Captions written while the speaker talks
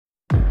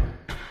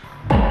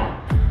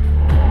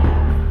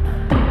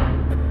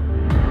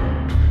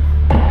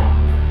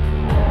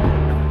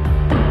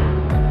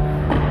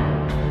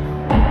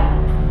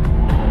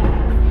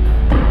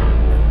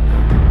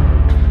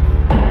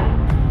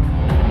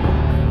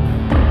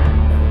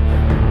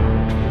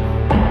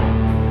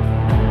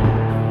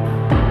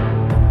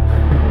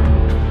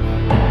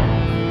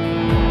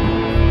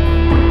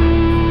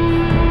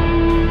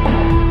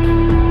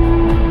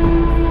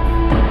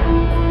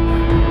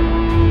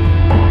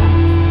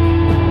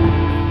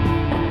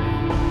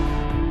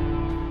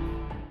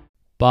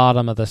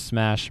Bottom of the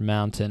Smash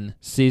Mountain,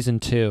 Season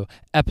 2,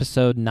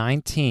 Episode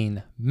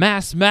 19,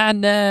 Mass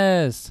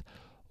Madness!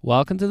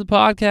 Welcome to the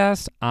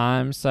podcast.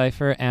 I'm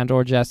Cypher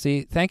and/or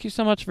Jesse. Thank you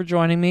so much for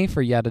joining me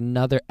for yet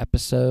another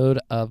episode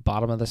of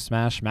Bottom of the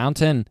Smash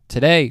Mountain.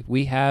 Today,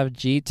 we have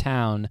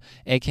G-Town,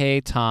 a.k.a.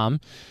 Tom.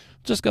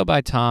 Just go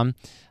by Tom.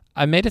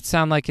 I made it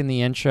sound like in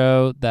the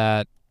intro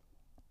that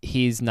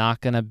he's not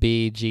going to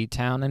be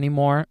G-Town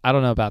anymore. I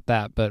don't know about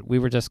that, but we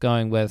were just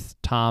going with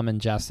Tom and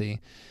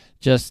Jesse.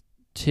 Just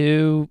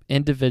two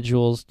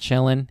individuals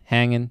chilling,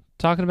 hanging,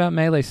 talking about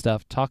Melee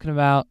stuff, talking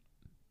about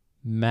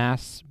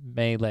mass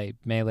Melee.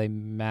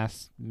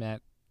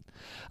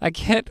 I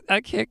can't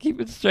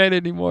keep it straight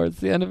anymore. It's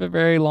the end of a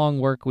very long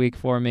work week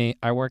for me.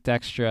 I worked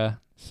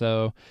extra,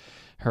 so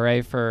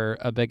hooray for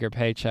a bigger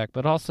paycheck,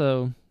 but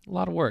also a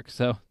lot of work.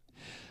 So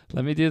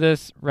let me do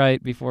this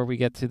right before we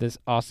get to this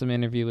awesome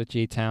interview with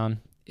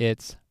G-Town.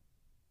 It's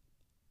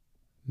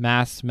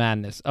Mass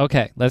Madness.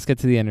 Okay, let's get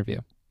to the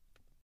interview.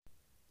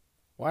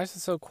 Why is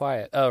it so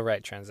quiet? Oh,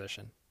 right,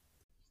 transition.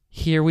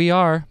 Here we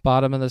are,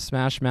 bottom of the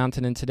Smash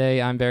Mountain, and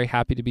today I'm very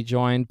happy to be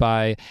joined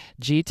by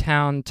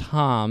G-Town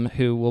Tom,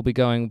 who will be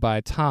going by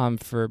Tom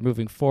for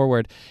moving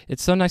forward.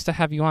 It's so nice to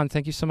have you on.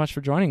 Thank you so much for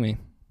joining me.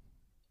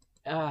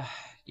 Glad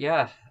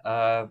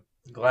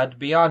to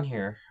be on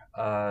here.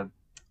 I'm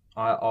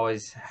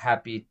always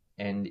happy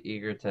and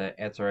eager to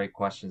answer any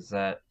questions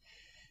that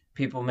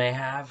people may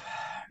have.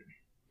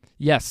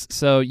 Yes,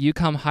 so you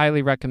come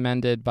highly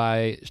recommended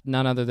by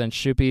none other than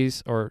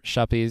Shoopies or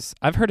Shuppies.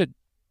 I've heard it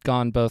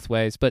gone both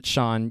ways, but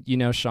Sean, you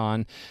know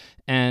Sean,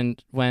 and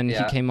when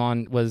he came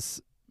on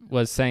was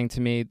saying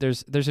to me,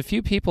 there's a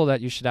few people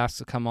that you should ask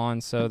to come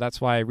on, so that's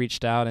why I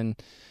reached out, and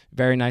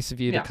very nice of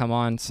you to come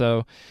on.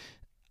 So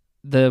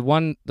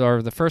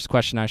the first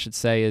question I should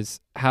say is,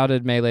 how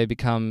did Melee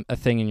become a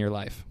thing in your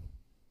life?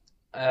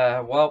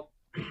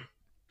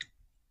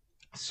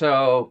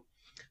 So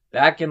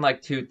back in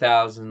like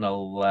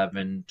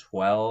 2011,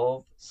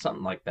 12,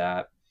 something like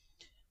that.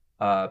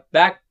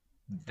 Back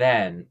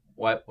then,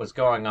 what was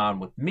going on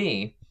with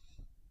me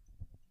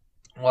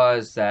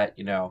was that,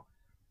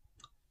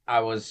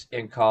 I was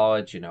in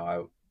college, I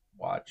would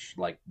watch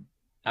like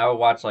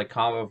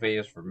combo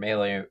videos for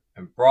Melee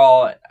and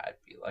Brawl, and I'd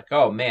be like,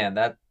 oh man,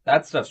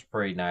 that stuff's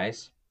pretty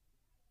nice.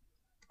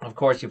 Of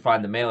course, you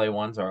find the Melee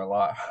ones are a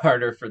lot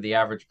harder for the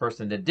average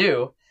person to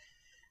do.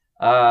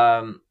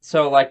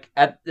 So I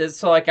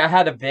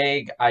had a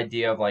vague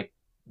idea of like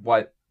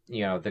what,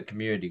 the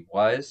community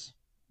was.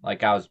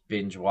 Like I was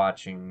binge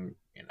watching,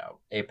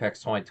 Apex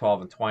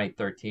 2012 and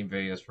 2013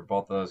 videos for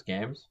both of those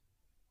games.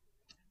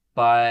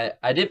 But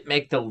I didn't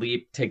make the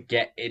leap to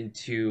get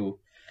into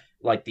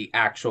like the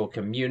actual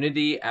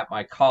community at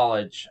my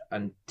college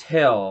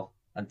until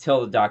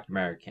the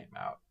documentary came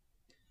out,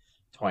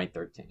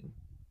 2013.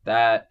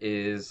 That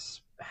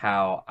is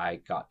how I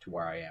got to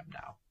where I am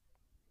now.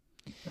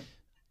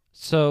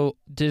 So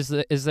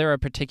is there a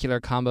particular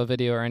combo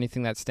video or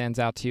anything that stands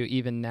out to you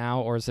even now,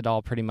 or is it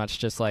all pretty much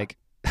just like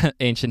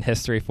ancient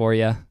history for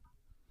you?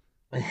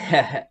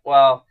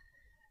 Well,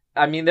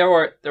 I mean, there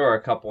were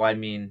a couple. I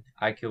mean,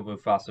 I Killed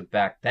Mufasa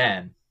back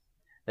then.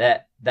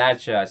 That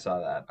shit, I saw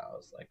that, and I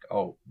was like,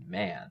 oh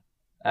man,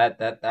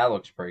 that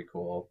looks pretty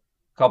cool.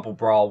 A couple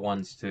Brawl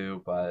ones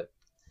too, but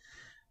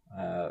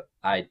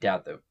I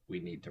doubt that we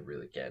need to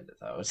really get into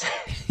those.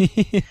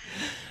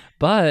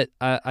 But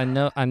I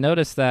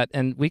noticed that,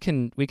 and we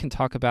can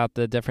talk about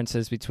the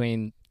differences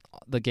between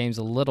the games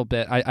a little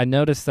bit. I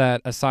noticed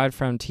that aside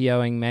from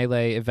TOing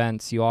Melee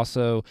events, you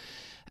also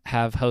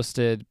have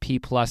hosted P+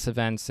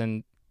 events,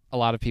 and a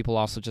lot of people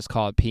also just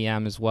call it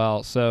PM as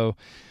well. So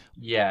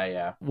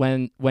yeah.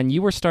 When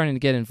you were starting to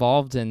get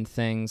involved in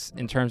things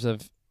in terms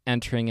of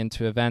entering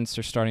into events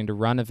or starting to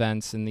run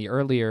events in the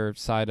earlier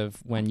side of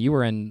when you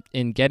were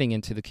in getting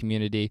into the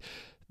community,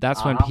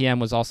 that's when PM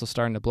was also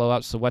starting to blow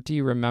up. So what do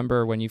you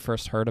remember when you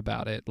first heard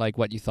about it? Like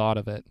what you thought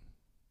of it?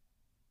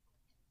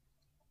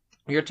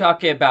 You're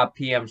talking about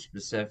PM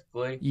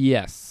specifically?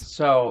 Yes.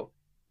 So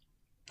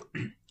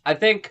I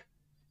think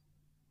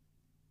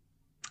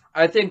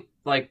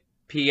like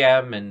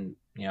PM and,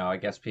 I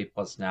guess P+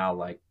 now,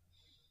 like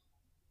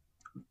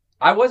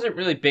I wasn't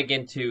really big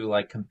into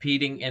like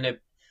competing in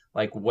it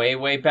like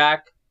way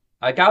back.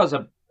 Like I was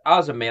a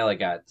Melee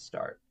guy at the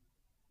start.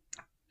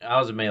 I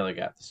was a Melee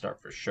guy at the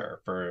start for sure,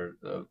 for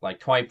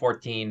like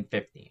 2014,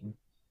 15.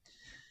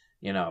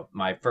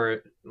 My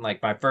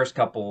first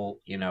couple,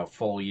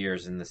 full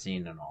years in the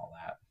scene and all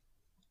that.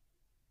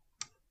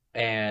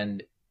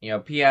 And,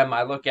 PM,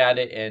 I look at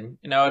it and,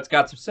 it's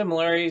got some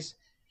similarities.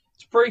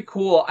 It's pretty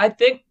cool. I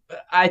think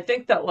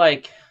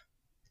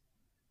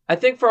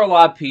for a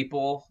lot of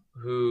people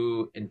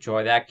who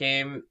enjoy that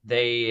game,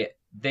 they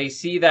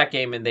see that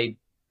game and they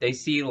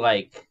see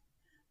like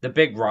the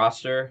big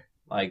roster,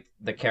 like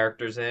the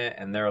characters in it,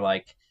 and they're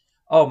like,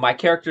 oh, my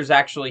character's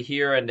actually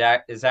here and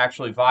that is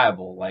actually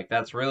viable. Like,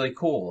 that's really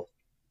cool.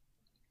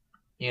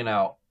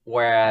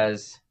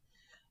 Whereas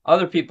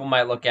other people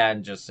might look at it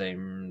and just say,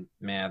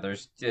 man,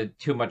 there's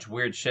too much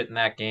weird shit in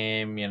that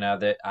game.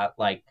 That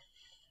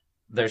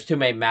there's too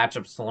many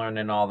matchups to learn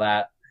and all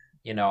that.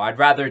 I'd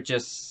rather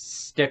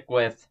just stick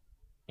with,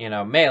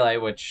 Melee,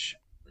 which,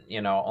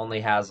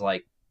 only has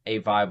like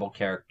 8 viable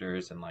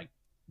characters and like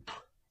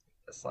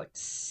it's like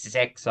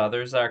 6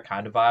 others that are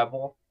kind of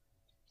viable.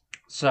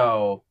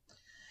 So,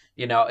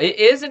 it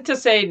isn't to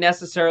say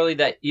necessarily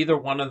that either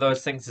one of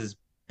those things is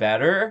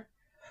better,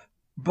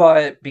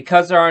 but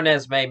because there aren't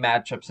as many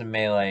matchups in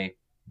Melee,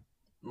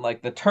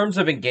 like the terms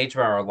of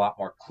engagement are a lot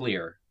more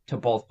clear to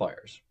both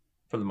players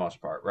for the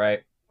most part,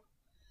 right?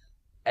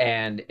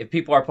 And if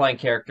people are playing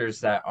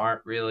characters that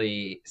aren't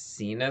really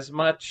seen as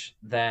much,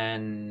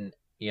 then,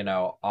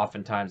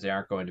 oftentimes they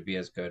aren't going to be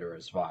as good or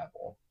as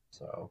viable.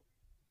 So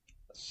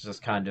it's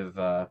just kind of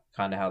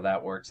how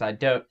that works. I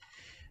don't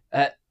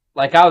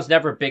like I was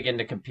never big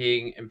into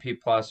competing in P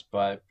plus,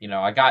 but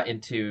I got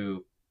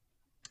into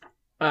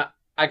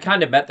I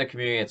kind of met the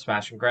community at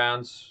Smashing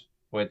Grounds,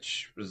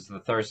 which was the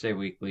Thursday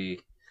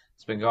weekly.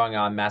 It's been going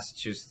on in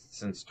Massachusetts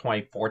since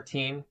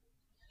 2014.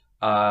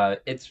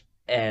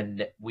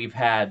 We've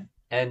had,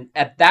 and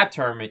at that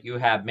tournament you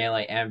have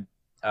Melee and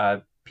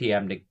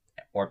PM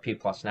or P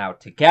plus now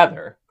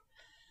together.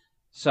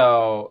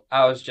 So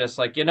I was just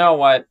like, you know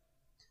what,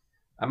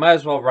 I might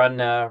as well run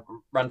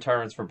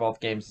tournaments for both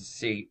games to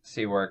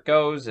see where it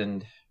goes.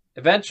 And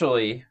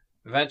eventually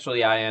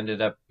I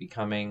ended up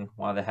becoming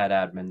one of the head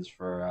admins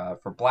for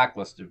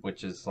Blacklisted,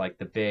 which is like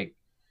the big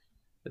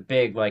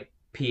like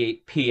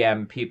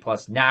PM P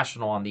plus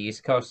national on the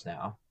East Coast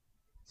now.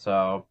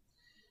 So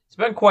it's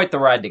been quite the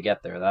ride to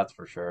get there, that's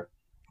for sure.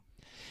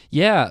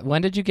 Yeah,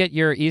 when did you get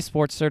your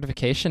esports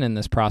certification in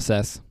this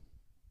process?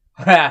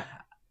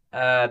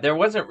 There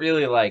wasn't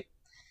really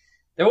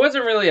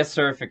a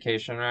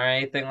certification or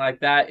anything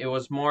like that. It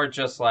was more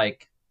just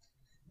like,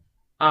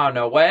 I don't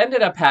know, what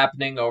ended up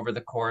happening over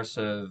the course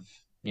of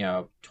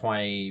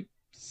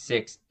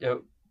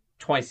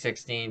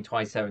 2016,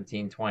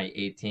 2017,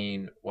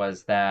 2018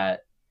 was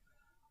that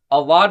a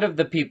lot of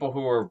the people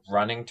who were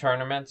running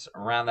tournaments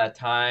around that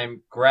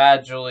time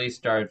gradually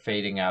started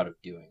fading out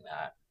of doing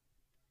that.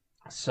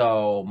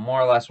 So more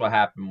or less what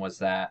happened was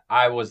that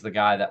I was the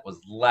guy that was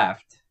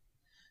left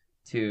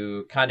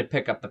to kind of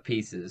pick up the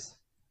pieces,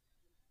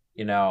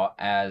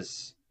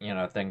 as,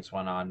 things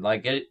went on.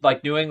 Like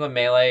New England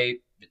Melee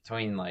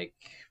between I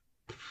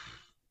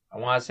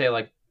want to say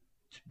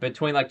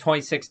between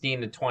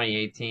 2016 to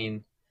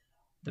 2018,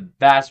 the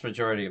vast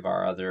majority of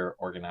our other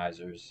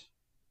organizers,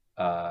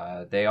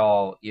 they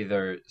all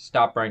either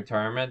stopped running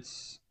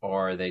tournaments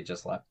or they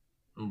just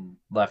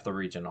left the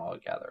region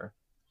altogether.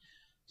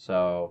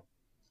 So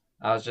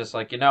I was just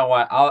like, you know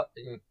what,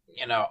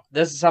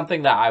 this is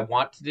something that I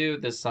want to do.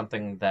 This is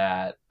something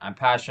that I'm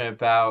passionate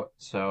about.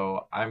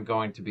 So I'm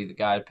going to be the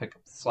guy to pick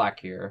up the slack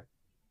here.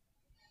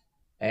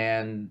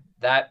 And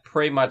that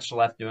pretty much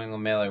left New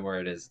England Melee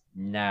where it is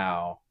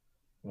now,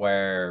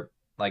 where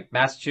like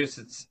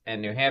Massachusetts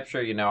and New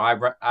Hampshire,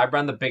 I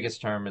run the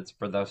biggest tournaments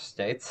for those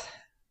states.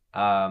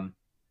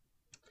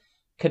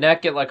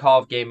 Connecticut, like Hall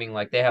of Gaming,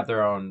 like they have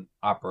their own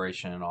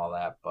operation and all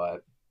that,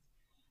 but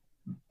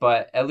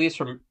at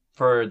least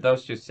for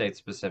those 2 states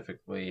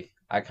specifically,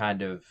 I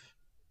kind of,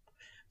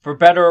 for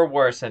better or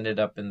worse, ended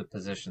up in the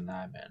position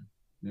that I'm in.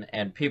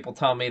 And people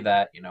tell me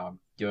that, I'm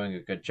doing a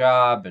good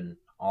job and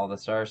all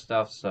this other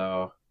stuff,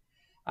 so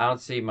I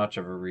don't see much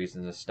of a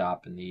reason to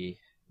stop in the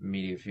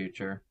immediate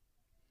future.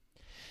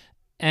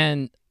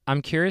 And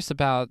I'm curious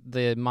about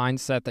the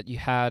mindset that you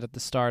had at the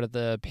start of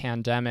the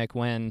pandemic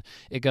when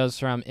it goes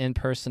from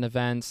in-person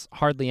events,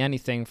 hardly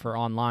anything for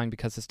online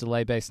because it's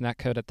delay-based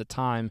netcode at the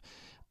time.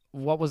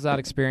 What was that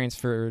experience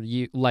for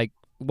you? Like,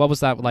 what was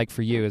that like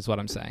for you is what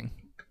I'm saying.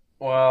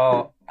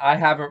 Well, I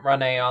haven't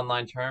run any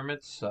online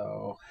tournaments,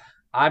 so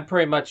I'm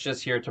pretty much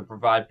just here to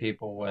provide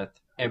people with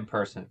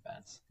in-person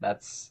events.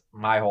 That's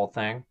my whole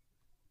thing.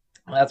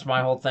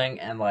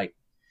 And like,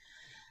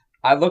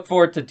 I look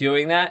forward to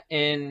doing that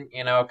in,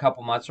 a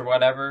couple months or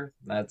whatever.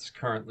 That's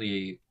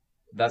currently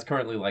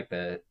like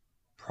the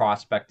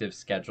prospective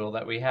schedule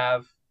that we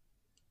have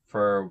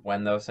for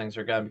when those things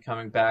are going to be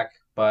coming back.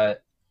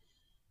 But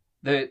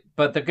the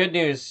good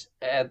news,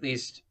 at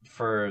least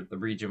for the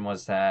region,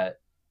 was that,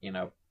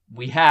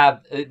 we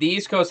have, the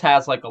East Coast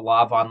has like a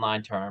lot of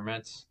online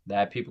tournaments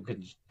that people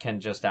can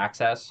just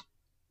access.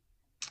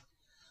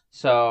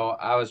 So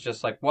I was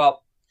just like,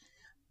 well,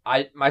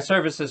 my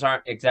services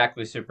aren't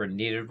exactly super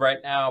needed right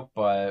now,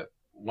 but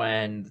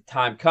when the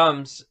time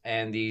comes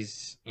and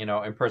these,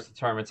 in-person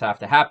tournaments have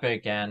to happen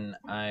again,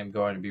 I'm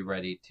going to be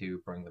ready to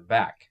bring them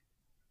back,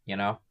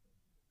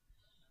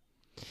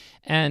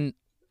 And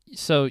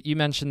so you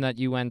mentioned that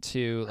you went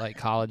to like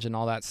college and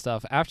all that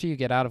stuff. After you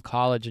get out of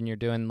college and you're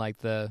doing like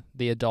the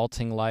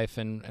adulting life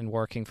and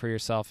working for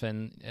yourself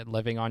and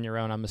living on your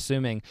own, I'm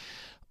assuming,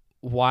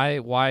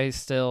 why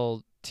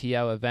still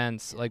TO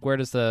events? Like, where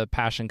does the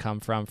passion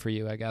come from for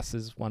you, I guess,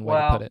 is one way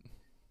to put it.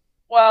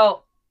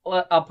 Well,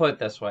 I'll put it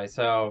this way.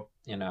 So,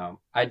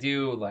 I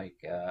do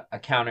like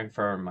accounting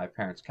for my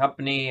parents'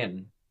 company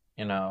and,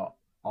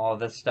 all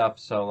this stuff.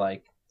 So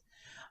like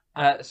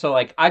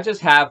I just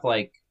have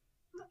like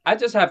I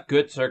just have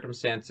good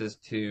circumstances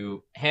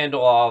to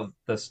handle all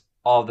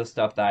the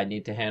stuff that I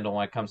need to handle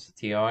when it comes to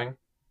TOing.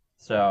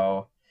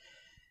 So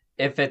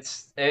if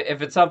it's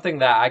something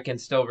that I can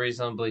still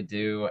reasonably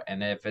do,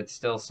 and if it's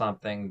still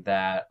something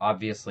that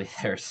obviously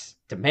there's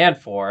demand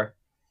for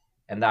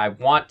and that I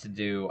want to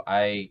do,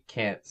 I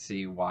can't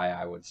see why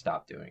I would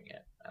stop doing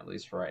it, at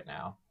least for right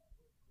now.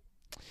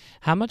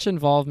 How much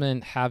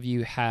involvement have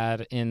you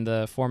had in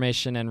the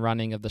formation and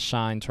running of the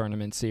Shine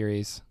Tournament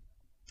series?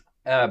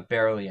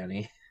 Barely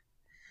any.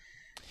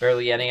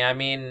 Barely any. I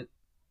mean,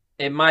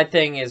 my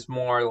thing is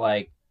more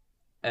like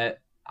uh,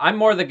 I'm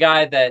more the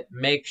guy that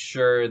makes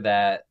sure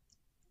that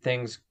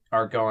things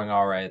are going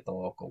all right at the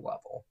local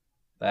level.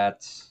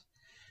 That's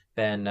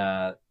been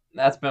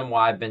that's been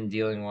what I've been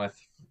dealing with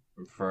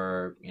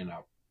for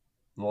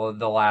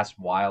the last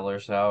while or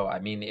so. I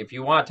mean, if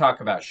you want to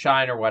talk about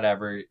Shine or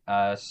whatever,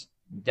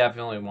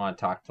 definitely want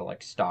to talk to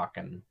like Stock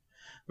and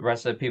the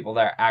rest of the people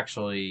that are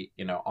actually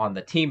on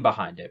the team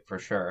behind it for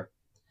sure.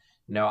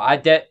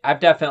 I've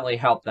definitely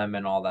helped them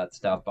and all that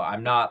stuff, but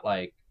I'm not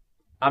like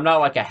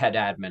a head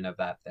admin of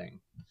that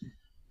thing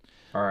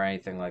or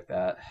anything like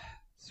that.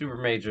 Super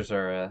majors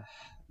are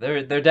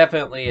they're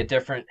definitely a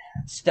different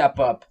step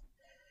up,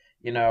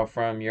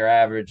 from your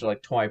average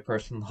like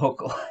 20-person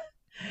local.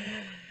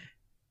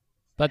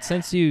 But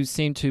since you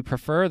seem to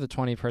prefer the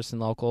 20-person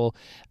local,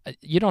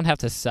 you don't have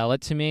to sell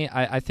it to me.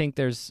 I think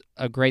there's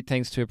great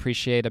things to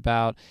appreciate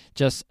about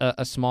just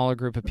a smaller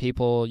group of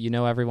people. You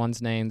know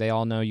everyone's name. They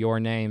all know your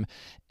name.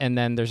 And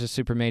then there's a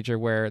super major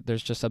where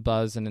there's just a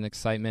buzz and an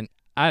excitement.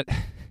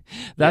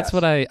 That's Yes.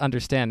 what I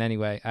understand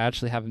anyway. I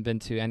actually haven't been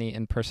to any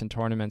in-person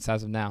tournaments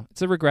as of now.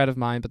 It's a regret of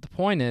mine, but the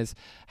point is,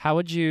 how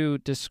would you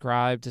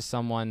describe to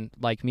someone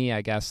like me,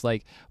 I guess,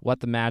 like what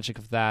the magic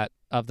of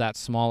that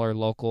smaller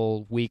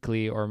local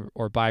weekly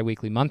or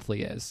bi-weekly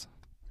monthly is?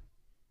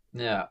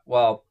 Yeah,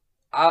 well,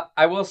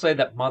 I will say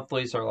that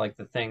monthlies are like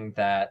the thing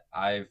that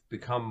I've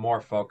become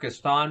more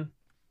focused on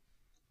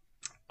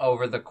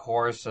over the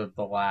course of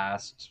the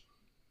last,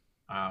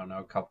 I don't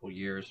know, couple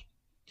years.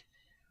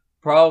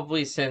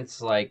 Probably since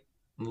like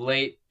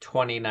late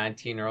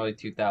 2019, early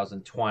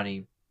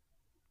 2020,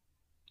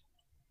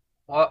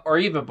 or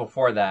even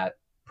before that.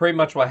 Pretty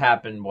much what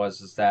happened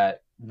was is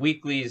that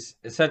weeklies,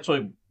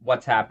 essentially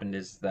what's happened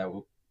is that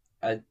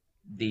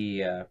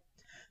the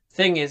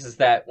thing is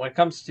that when it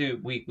comes to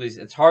weeklies,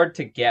 it's hard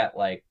to get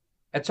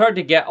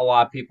a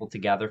lot of people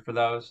together for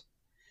those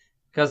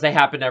because they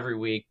happen every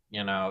week,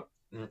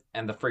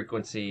 and the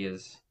frequency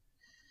is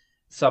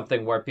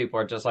something where people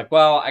are just like,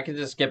 well, I can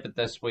just skip it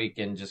this week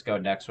and just go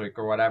next week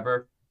or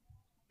whatever.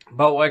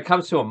 But when it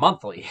comes to a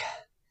monthly,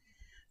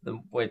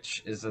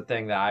 which is the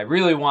thing that I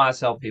really want to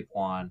sell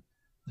people on,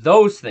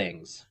 those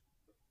things,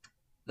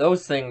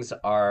 those things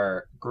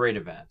are great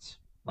events.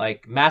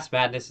 Like Mass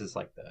Madness is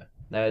like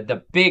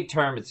the big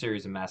tournament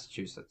series in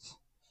Massachusetts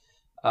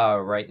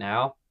right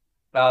now.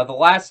 The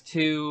last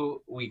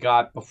two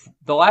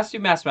the last two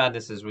Mass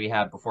Madnesses we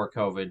had before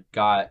COVID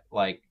got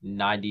like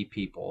 90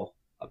 people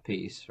a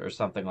piece or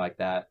something like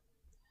that.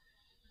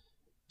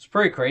 It's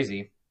pretty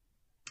crazy,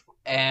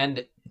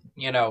 and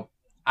you know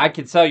I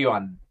can sell you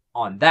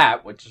on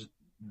that, which is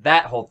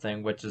that whole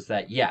thing, which is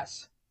that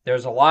yes,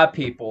 there's a lot of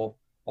people,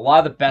 a lot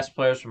of the best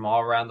players from all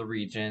around the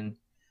region.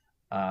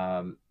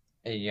 And,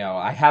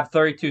 I have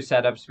 32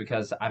 setups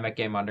because I'm at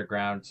Game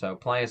Underground, so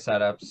plenty of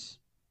setups.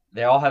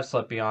 They all have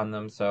Slippy on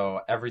them, so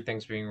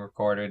everything's being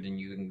recorded, and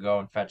you can go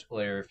and fetch it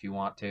later if you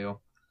want to.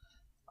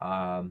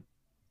 Um,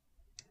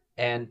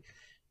 and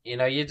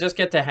you just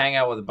get to hang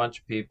out with a bunch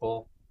of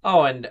people.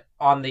 Oh, and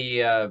on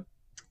the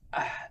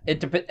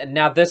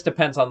now this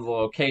depends on the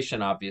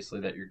location, obviously,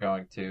 that you're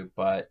going to,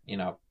 but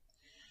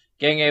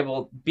being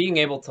able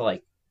to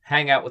like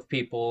hang out with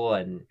people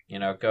and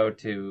go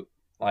to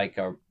like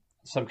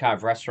some kind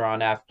of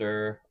restaurant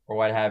after or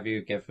what have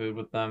you, get food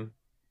with them.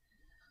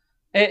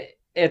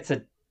 It's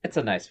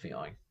a nice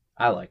feeling.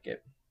 I like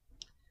it.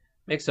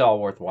 Makes it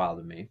all worthwhile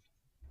to me.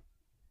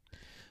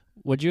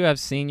 Would you have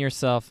seen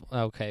yourself?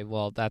 Okay,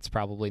 well, that's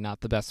probably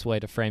not the best way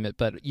to frame it,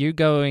 but you're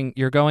going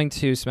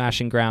to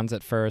Smashing Grounds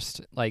at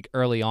first, like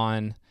early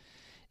on,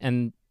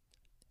 and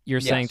you're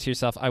saying Yes. to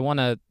yourself, I want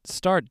to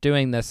start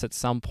doing this at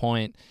some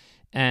point.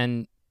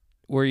 And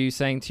were you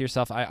saying to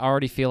yourself, I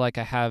already feel like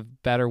I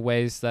have better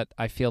ways that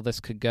I feel this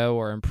could go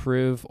or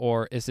improve?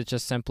 Or is it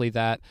just simply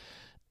that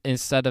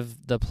instead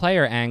of the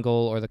player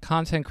angle or the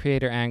content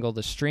creator angle,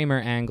 the streamer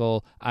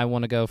angle, I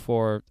want to go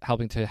for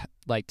helping to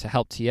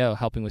help TO,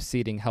 helping with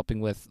seating, helping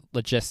with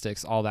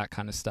logistics, all that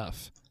kind of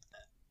stuff?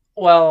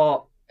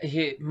 Well,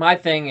 my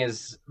thing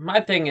is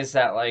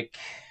that like,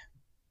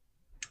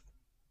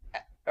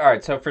 all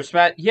right. So for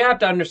Smash, you have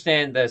to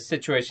understand the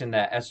situation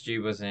that SG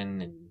was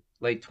in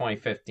late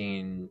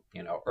 2015,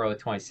 early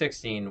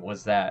 2016.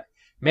 Was that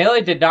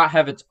Melee did not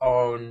have its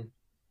own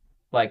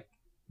like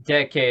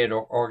dedicated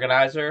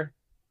organizer.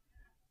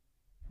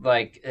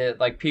 Like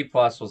P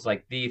plus was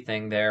like the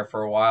thing there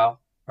for a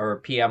while, or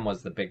PM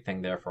was the big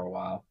thing there for a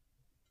while.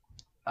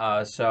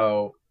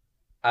 So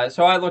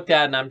I looked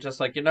at it and I'm just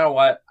like, you know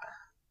what?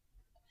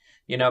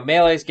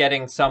 Melee's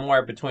getting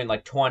somewhere between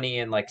like 20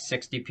 and like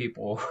 60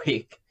 people a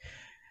week,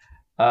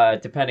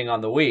 depending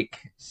on the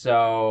week.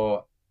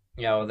 So,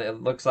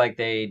 it looks like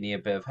they need a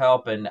bit of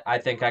help, and I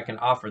think I can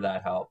offer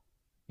that help.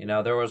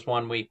 There was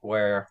one week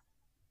where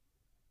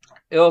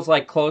it was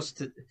like close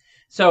to.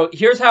 So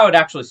here's how it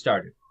actually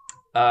started.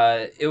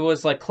 It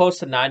was like close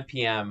to 9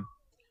 p.m.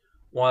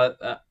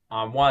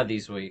 On one of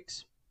these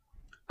weeks.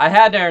 I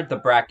had entered the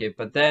bracket,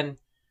 but then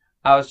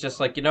I was just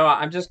like,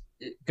 I'm just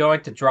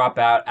going to drop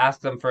out,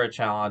 ask them for a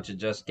challenge, and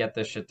just get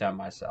this shit done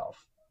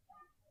myself.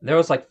 There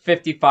was like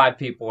 55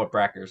 people at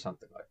bracket or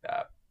something like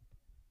that.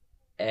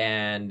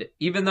 And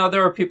even though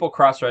there were people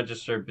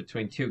cross-registered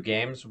between two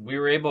games, we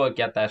were able to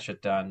get that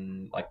shit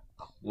done like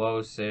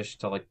close-ish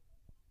to like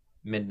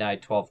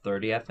midnight,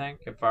 12:30, I think,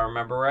 if I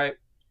remember right.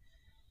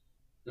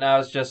 And I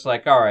was just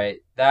like, all right,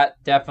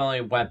 that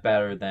definitely went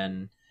better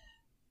than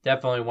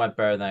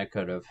I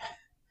could have.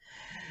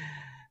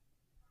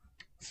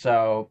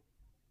 So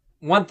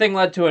one thing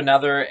led to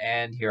another,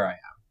 and here I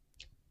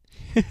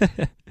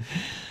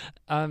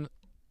am.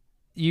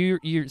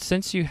 You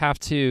since you have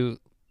to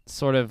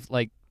sort of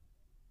like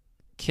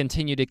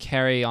continue to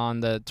carry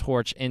on the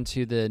torch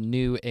into the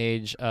new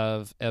age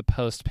of a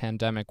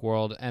post-pandemic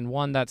world, and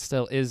one that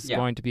still is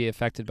going to be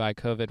affected by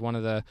COVID. One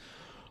of the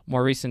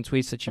more recent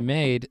tweets that you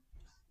made,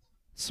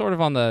 sort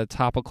of on the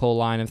topical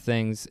line of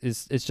things,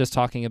 is just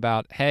talking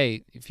about,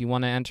 hey, if you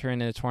want to enter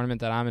in a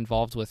tournament that I'm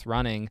involved with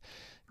running,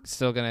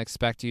 still going to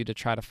expect you to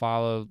try to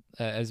follow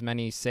as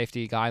many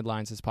safety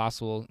guidelines as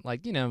possible,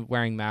 like,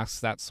 wearing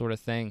masks, that sort of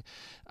thing.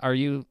 Are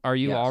you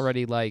Yes.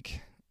 already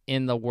like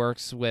in the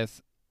works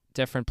with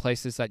different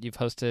places that you've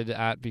hosted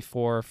at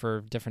before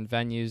for different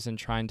venues and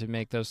trying to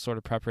make those sort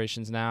of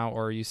preparations now,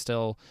 or are you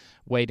still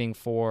waiting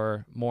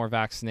for more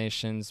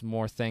vaccinations,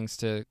 more things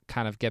to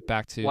kind of get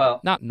back to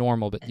not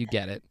normal, but you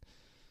get it?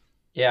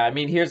 Yeah, I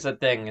mean, here's the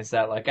thing is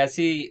that like I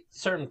see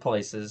certain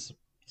places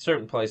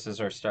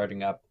are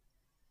starting up,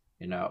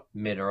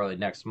 mid early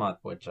next month,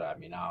 which I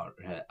mean,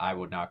 I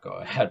would not go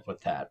ahead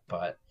with that,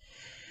 but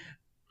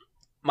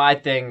my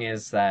thing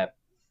is that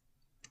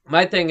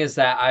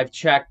I've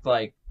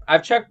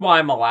checked what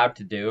I'm allowed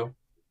to do,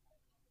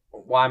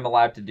 why I'm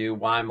allowed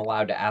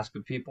to ask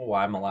of people,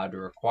 why I'm allowed to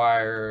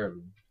require,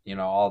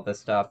 all this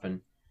stuff. And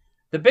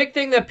the big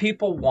thing that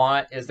people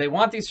want is they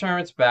want these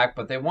tournaments back,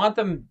 but they want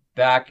them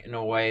back in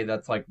a way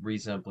that's like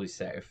reasonably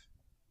safe,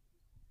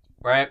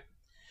 right?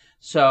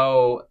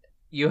 So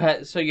you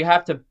have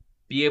to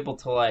be able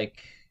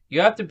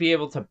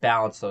to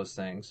balance those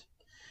things,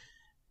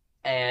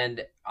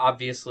 and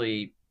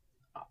obviously,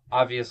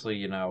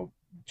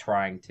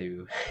 trying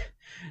to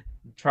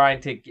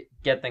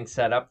get things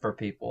set up for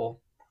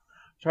people,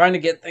 in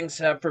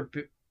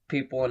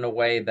a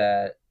way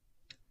that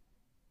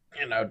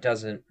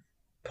doesn't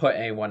put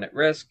anyone at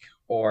risk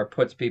or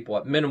puts people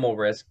at minimal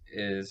risk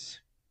is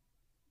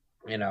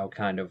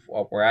kind of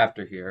what we're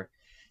after here.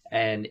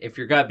 And if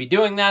you're going to be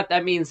doing that,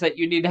 that means that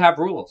you need to have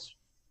rules.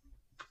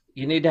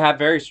 You need to have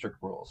very strict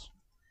rules.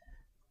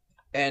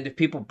 And if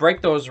people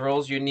break those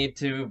rules, you need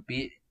to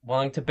be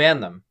willing to ban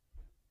them.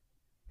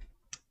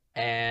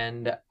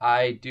 And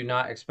I do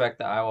not expect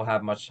that I will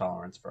have much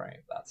tolerance for any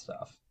of that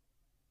stuff.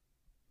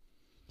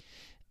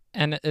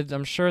 And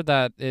I'm sure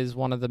that is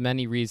one of the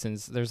many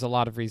reasons. There's a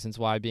lot of reasons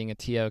why being a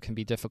TO can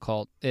be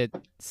difficult. It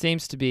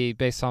seems to be,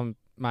 based on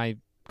my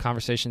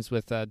conversations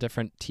with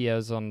different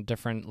TOs on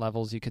different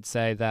levels, you could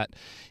say that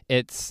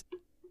it's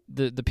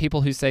the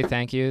people who say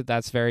thank you,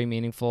 that's very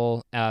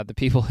meaningful. The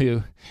people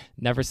who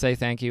never say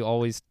thank you,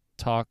 always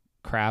talk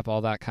crap,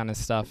 all that kind of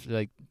stuff.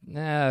 Like,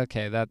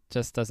 okay, that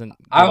just doesn't.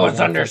 I was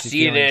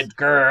underseeded,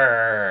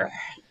 grrr.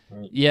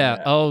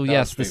 Yeah. Oh,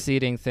 yes, the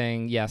seeding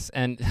thing. Yes,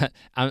 and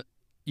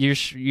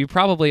you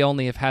probably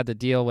only have had to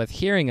deal with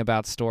hearing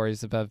about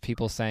stories about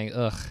people saying,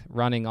 "Ugh,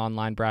 running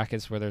online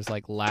brackets where there's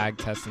like lag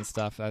tests and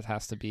stuff." That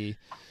has to be.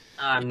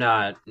 I'm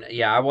not.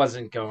 Yeah, I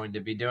wasn't going to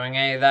be doing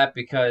any of that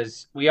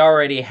because we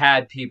already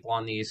had people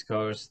on the East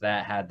Coast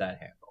that had that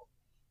handled.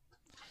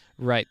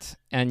 Right,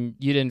 and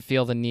you didn't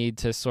feel the need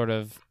to sort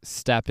of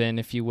step in,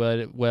 if you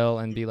will,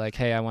 and be like,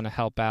 "Hey, I want to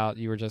help out."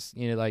 You were just,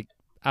 like,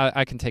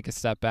 I can take a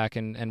step back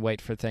and wait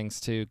for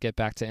things to get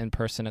back to in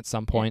person at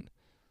some point.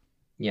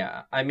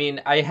 Yeah, I mean,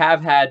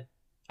 I've had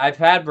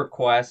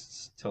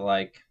requests to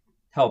like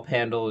help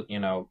handle,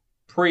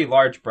 pretty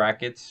large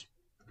brackets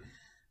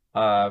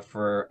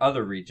for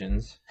other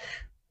regions.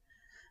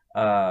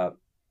 But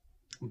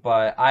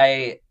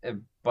I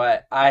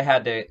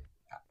had to.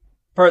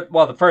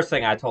 The first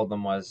thing I told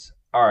them was,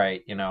 all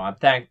right,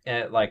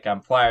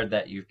 I'm flattered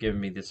that you've given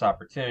me this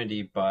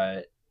opportunity,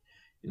 but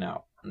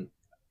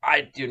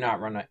I do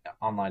not run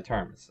online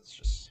tournaments. It's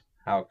just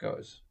how it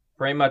goes.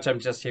 Pretty much,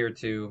 I'm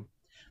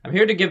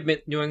here to give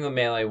New England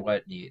Melee what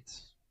it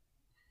needs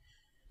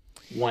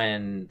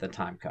when the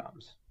time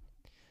comes.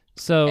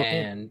 So,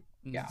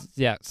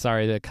 yeah.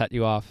 Sorry to cut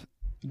you off.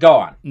 Go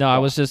on. No, I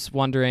was just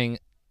wondering,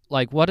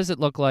 like, what does it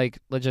look like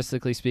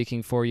logistically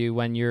speaking for you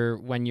when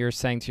you're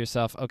saying to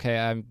yourself, okay,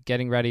 I'm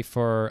getting ready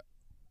for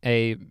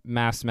a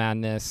Mass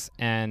Madness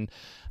and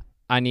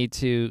I need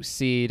to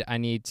seed, I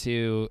need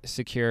to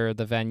secure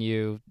the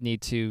venue,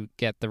 need to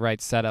get the right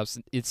setups.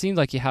 It seemed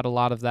like you had a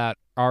lot of that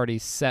already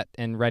set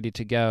and ready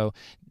to go.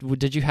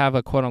 Did you have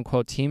a quote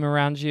unquote team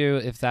around you,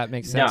 if that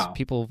makes sense? No,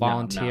 People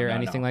volunteer,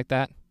 anything like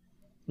that?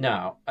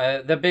 No.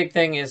 The big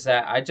thing is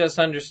that I just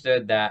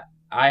understood that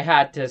I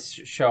had to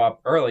show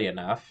up early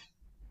enough.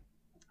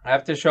 I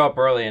have to show up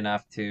early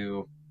enough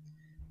to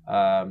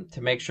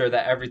make sure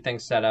that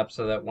everything's set up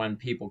so that when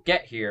people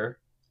get here,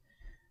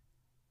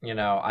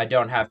 I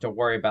don't have to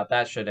worry about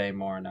that shit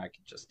anymore, and I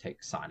can just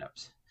take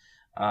signups.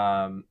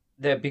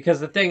 Because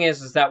the thing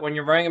is that when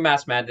you're running a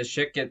Mass Madness,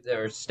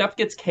 stuff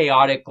gets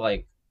chaotic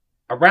like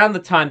around the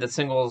time that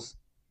singles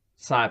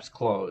snaps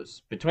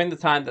close. Between the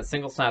time that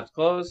single snaps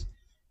close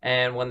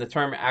and when the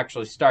tournament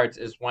actually starts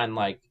is when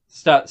like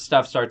stuff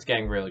starts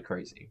getting really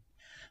crazy.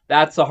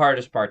 That's the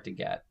hardest part to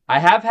get. I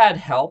have had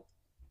help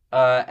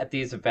at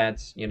these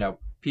events,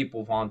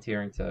 people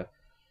volunteering to,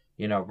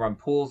 run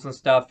pools and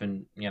stuff,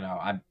 and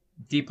I'm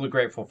deeply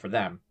grateful for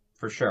them,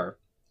 for sure.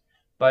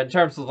 But in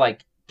terms of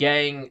like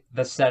getting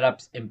the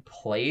setups in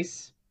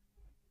place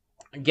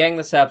and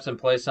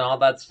all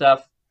that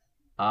stuff,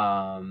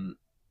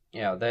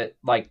 that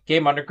like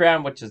Game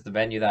Underground, which is the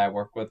venue that I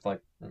work with,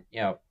 like,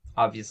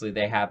 obviously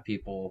they have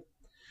people.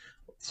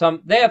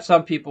 They have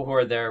some people who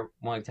are there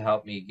willing to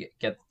help me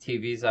get the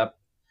TVs up,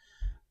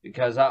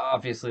 because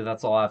obviously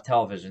that's a lot of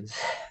televisions.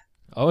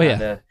 Oh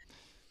yeah,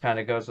 kind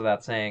of goes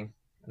without saying.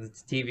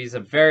 It's TVs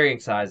of varying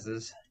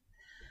sizes.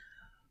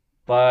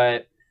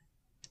 But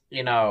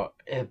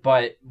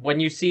but when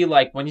you see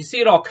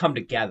it all come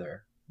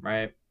together,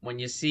 right? When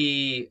you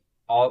see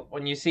all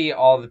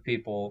the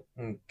people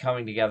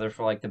coming together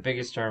for like the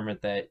biggest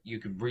tournament that you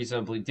could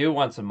reasonably do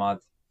once a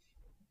month,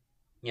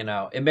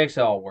 it makes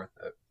it all worth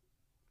it.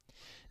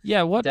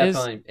 Yeah, what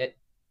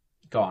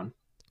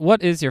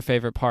is your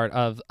favorite part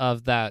of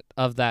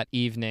that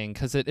evening?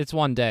 Because it's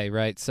one day,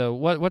 right? So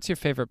what's your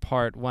favorite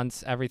part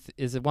once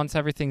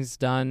everything's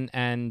done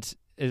and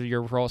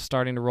you're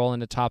starting to roll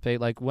into top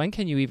 8? Like, when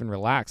can you even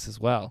relax as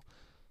well?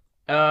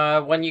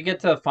 When you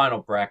get to the final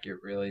bracket,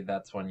 really,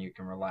 that's when you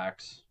can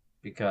relax,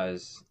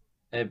 because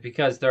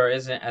there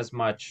isn't as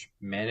much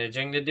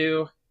managing to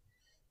do,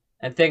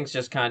 and things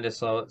just kind of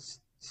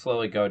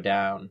slowly go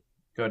down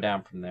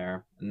from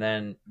there, and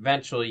then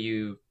eventually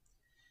you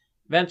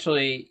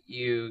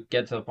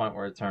get to the point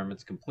where the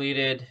tournament's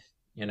completed.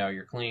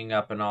 You're cleaning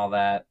up and all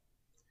that.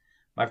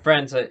 My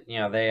friends,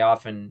 they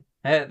often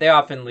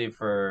leave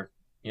for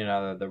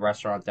the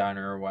restaurant,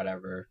 diner, or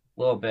whatever a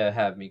little bit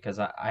ahead of me, because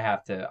I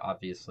have to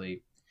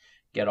obviously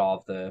get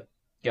all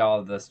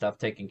of the stuff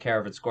taken care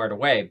of and squared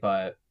away.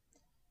 But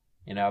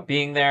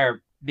being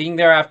there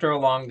after a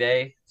long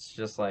day, it's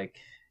just like,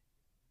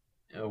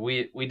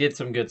 we did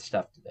some good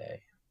stuff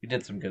today.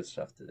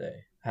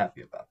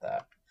 Happy about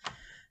that.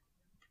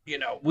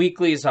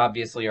 Weeklies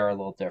obviously are a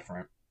little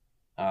different,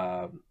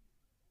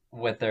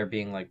 with there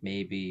being like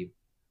maybe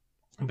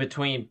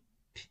between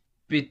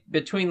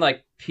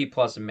like P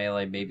plus and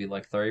Melee, maybe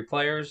like 30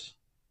 players,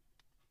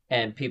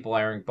 and people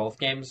airing both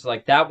games.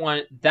 Like that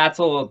one, that's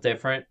a little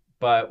different.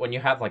 But when you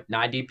have like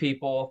 90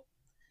 people,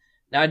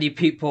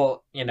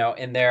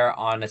 in there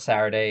on a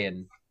Saturday,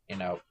 and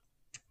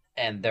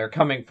and they're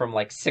coming from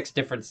like 6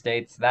 different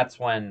states, that's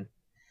when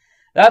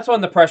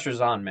the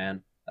pressure's on,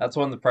 man. That's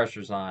when the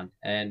pressure's on,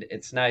 and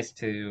it's nice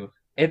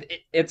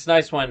it's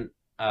nice when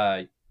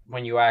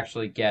you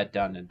actually get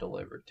done and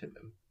delivered to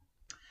them.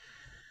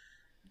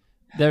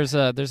 There's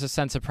a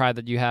sense of pride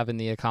that you have in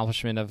the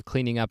accomplishment of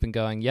cleaning up and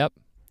going, yep,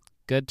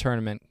 good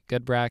tournament,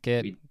 good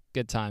bracket,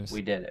 good times.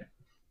 We did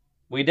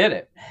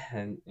it,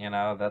 and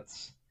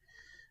that's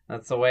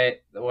the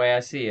way I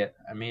see it.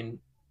 I mean,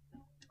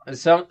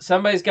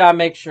 somebody's got to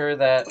make sure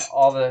that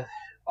all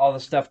the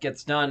stuff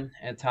gets done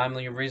in a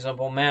timely and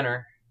reasonable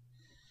manner.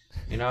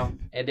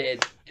 And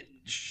it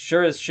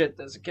sure as shit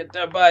doesn't get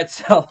done by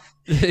itself.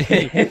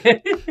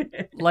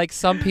 Like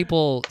some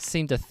people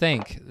seem to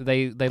think,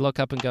 they look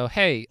up and go,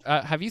 hey,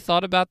 have you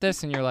thought about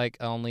this? And you're like,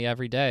 only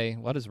every day.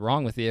 What is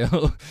wrong with you?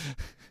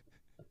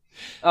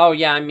 Oh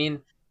yeah, I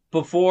mean,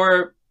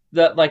 before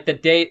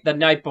the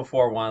night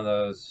before one of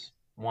those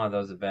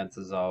events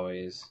is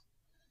always,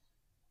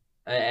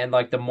 and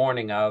like the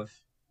morning of,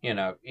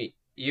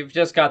 you've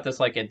just got this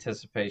like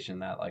anticipation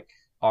that like,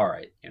 all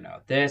right,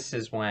 this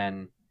is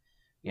when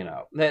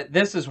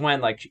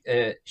like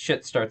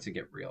shit starts to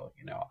get real.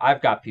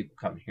 I've got people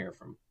coming here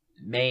from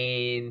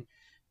Maine,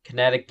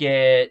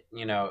 Connecticut,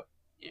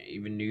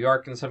 even New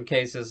York in some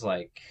cases.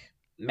 Like,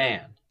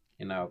 man,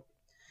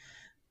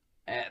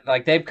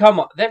 like they've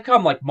come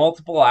like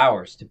multiple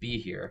hours to be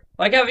here.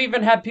 Like, I've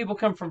even had people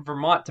come from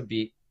Vermont to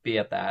be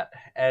at that,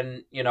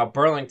 and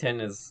Burlington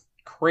is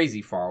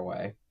crazy far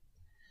away.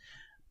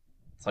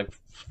 It's like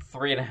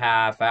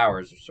 3.5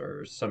 hours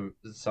or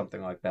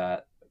something like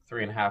that.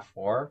 3.5,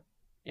 4.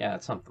 Yeah,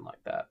 it's something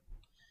like that.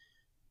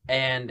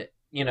 And,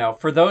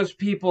 for those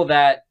people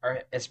that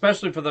are,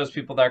 especially for those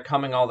people that are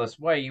coming all this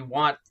way, you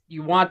want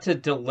to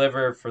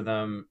deliver for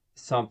them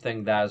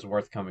something that is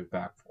worth coming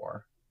back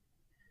for.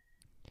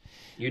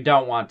 You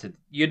don't want to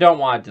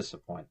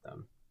disappoint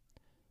them.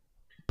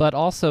 But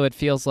also, it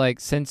feels like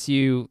since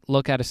you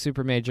look at a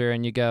super major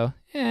and you go,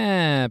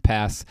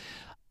 pass.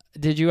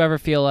 Did you ever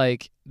feel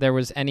like there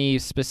was any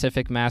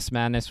specific Mass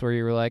Madness where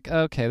you were like,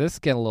 okay, this is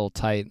getting a little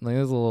tight. Like,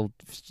 there's a little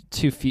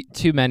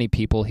too many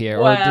people here.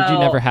 Or did you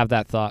never have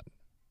that thought?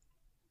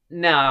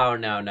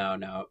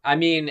 No. I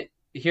mean,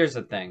 here's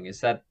the thing: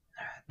 is that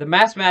the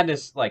Mass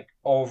Madness, like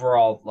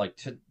overall, like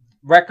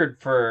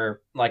record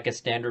for like a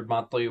standard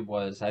monthly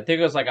was, I think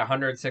it was like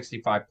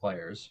 165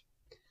 players.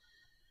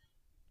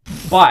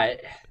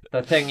 But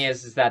the thing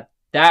is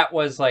that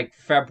was like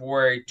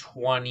February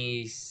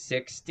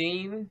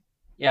 2016.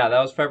 Yeah, that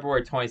was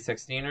February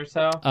 2016 or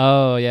so.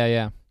 Oh,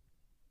 yeah.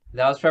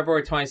 That was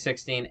February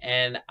 2016,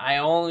 and I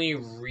only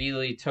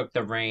really took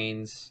the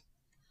reins.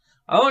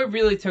 In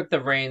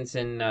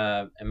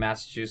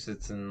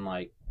Massachusetts in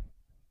like,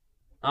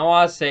 I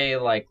want to say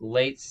like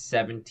late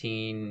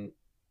 17,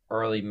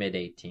 early mid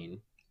 18,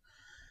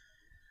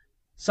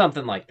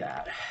 something like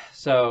that.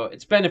 So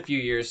it's been a few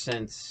years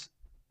since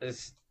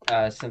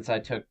I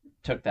took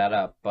that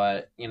up.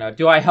 But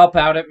do I help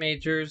out at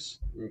majors?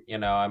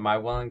 Am I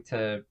willing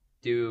to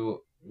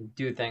do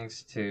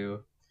things to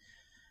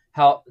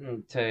help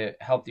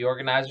the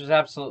organizers?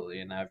 Absolutely,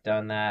 and I've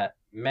done that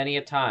many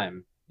a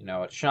time.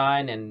 At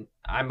Shine, and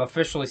I'm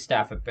officially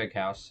staff at Big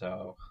House,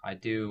 so I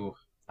do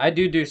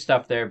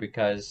stuff there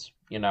because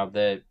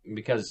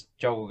because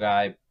Jungle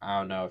Guy. I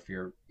don't know if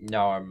you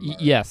know him.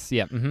 Yes,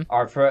 yeah. Mm-hmm.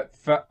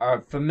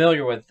 Are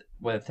familiar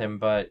with him,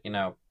 but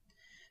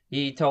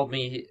he told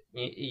me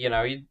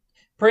he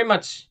pretty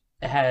much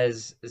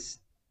has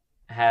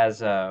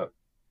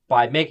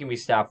by making me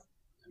staff,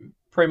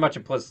 pretty much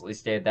implicitly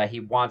stated that he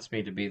wants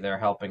me to be there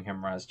helping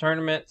him run his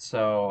tournament.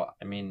 So,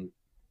 I mean,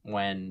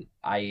 when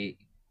I,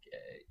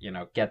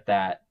 get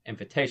that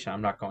invitation,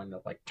 I'm not going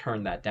to like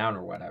turn that down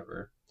or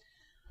whatever.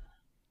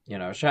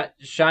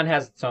 Sean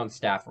has its own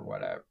staff or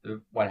whatever,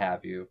 what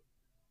have you.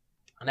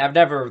 And I've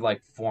never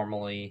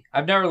formally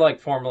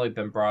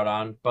been brought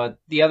on. But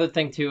the other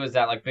thing too is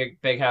that like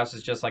Big House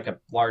is just like a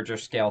larger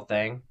scale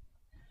thing,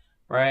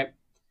 right?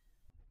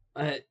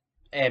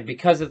 And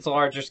because it's a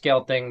larger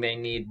scale thing, they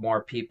need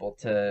more people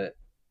to,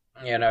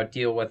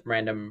 deal with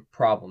random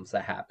problems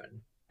that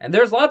happen. And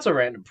there's lots of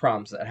random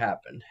problems that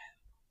happen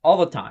all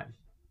the time,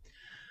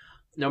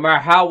 no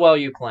matter how well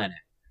you plan it.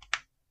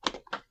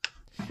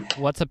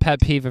 What's a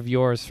pet peeve of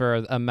yours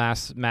for a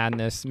Mass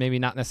Madness? Maybe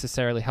not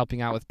necessarily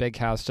helping out with Big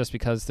House, just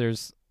because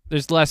there's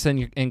less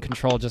in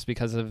control, just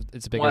because of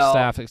it's a bigger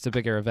staff, it's a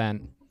bigger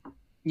event.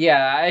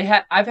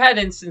 Yeah, I've had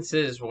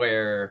instances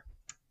where,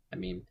 I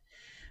mean,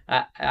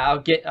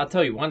 I'll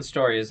tell you one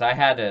story. Is I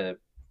had a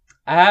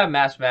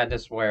Mass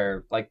Madness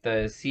where like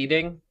the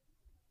seating,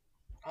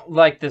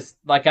 like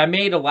I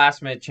made a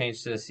last minute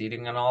change to the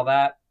seating and all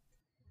that.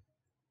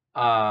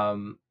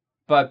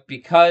 But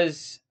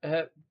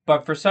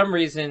for some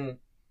reason,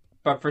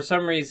 for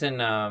some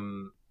reason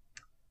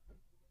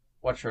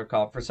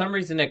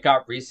it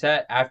got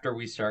reset after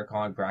we started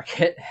calling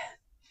bracket.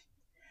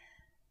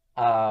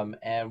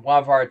 And one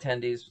of our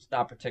attendees was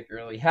not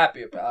particularly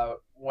happy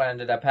about what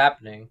ended up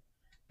happening.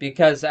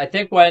 Because I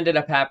think what ended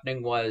up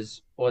happening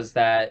was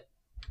that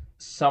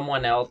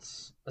someone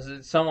else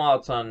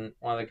on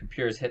one of the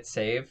computers hit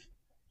save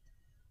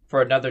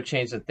for another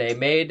change that they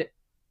made.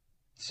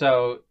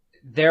 So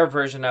their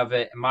version of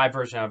it and my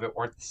version of it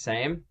weren't the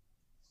same.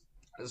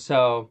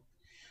 So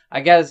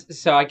I guess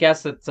that's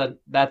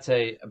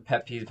a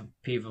pet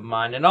peeve of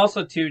mine. And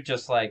also too,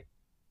 just like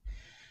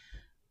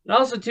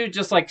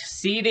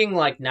seeding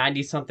like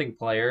 90 something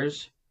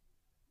players.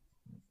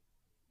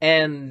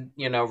 And,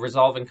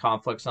 resolving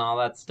conflicts and all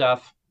that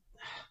stuff.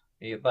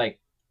 Like,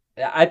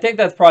 I think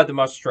that's probably the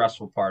most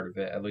stressful part of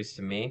it, at least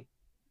to me.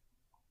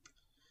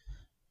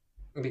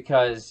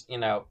 Because,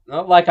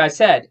 like I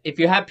said, if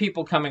you have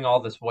people coming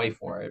all this way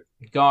for it,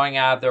 going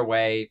out of their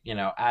way,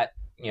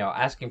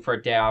 asking for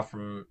a day off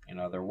from,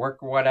 their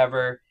work or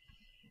whatever,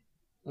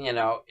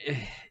 you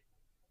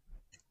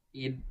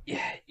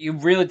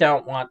really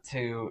don't want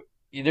to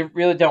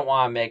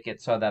make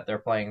it so that they're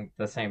playing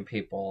the same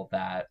people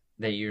that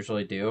they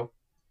usually do.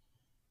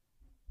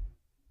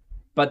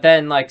 But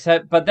then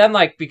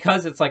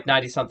because it's like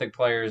 90 something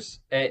players,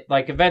 it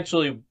like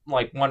eventually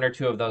like one or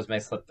two of those may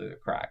slip through the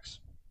cracks.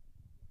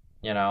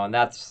 And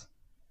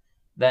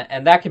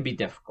that can be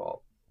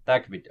difficult.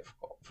 That can be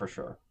difficult for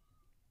sure.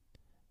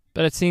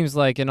 But it seems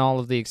like in all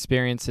of the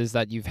experiences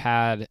that you've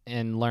had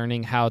in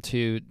learning how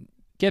to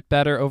get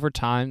better over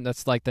time,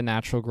 that's like the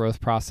natural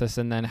growth process,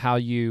 and then how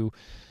you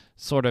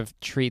sort of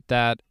treat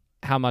that,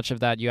 how much of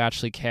that you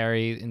actually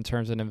carry in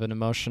terms of an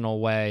emotional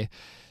way,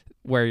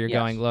 where you're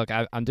going, look,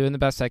 I'm doing the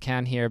best I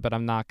can here, but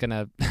I'm not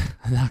gonna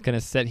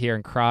sit here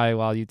and cry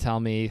while you tell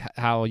me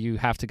how you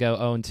have to go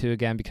 0-2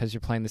 again because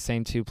you're playing the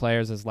same two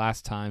players as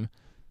last time.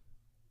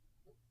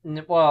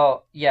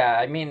 Well, yeah,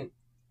 I mean,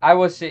 I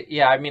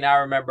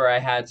remember I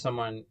had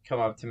someone come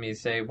up to me and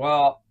say,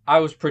 well, I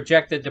was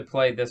projected to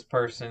play this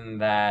person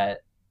that,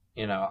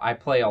 I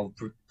play a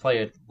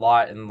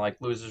lot in like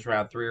losers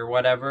round 3 or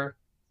whatever.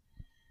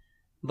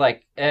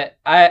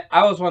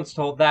 I was once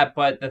told that,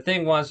 but the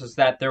thing was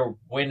that their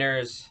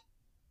winners.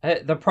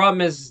 The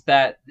problem is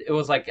that it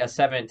was like a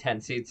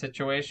 7-10 seed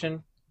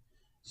situation.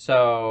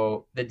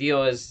 So the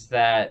deal is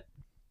that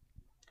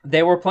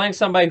they were playing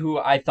somebody who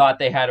I thought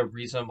they had a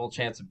reasonable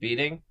chance of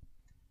beating,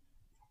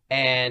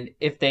 and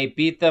if they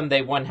beat them,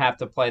 they wouldn't have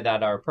to play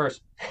that other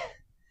person.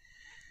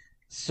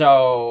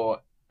 So,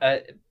 uh,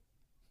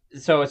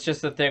 so it's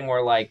just a thing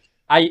where like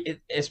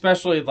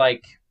especially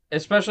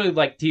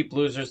like deep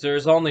losers,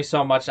 there's only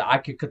so much that I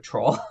can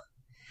control,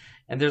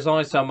 and there's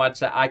only so much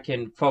that I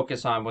can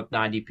focus on with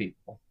 90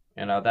 people.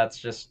 That's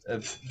just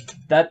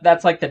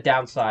that's like the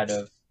downside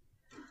of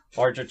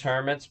larger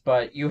tournaments,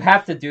 but you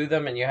have to do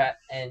them, and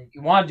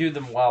you want to do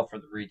them well for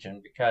the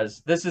region,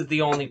 because this is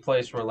the only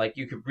place where like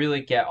you could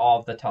really get all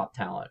of the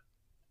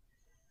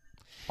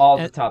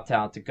And top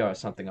talent to go to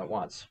something at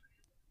once.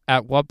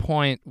 at what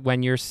point,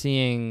 when you're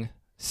seeing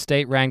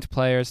state ranked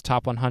players,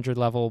 top 100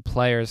 level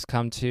players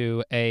come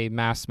to a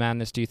Mass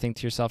Madness, do you think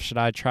to yourself, should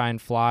I try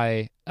and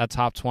fly a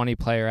top 20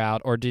 player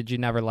out, or did you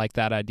never like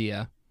that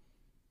idea?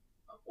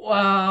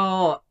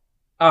 Well,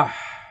 uh,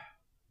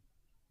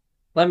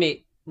 let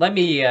me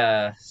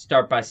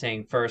start by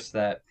saying first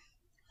that,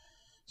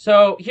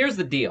 so here's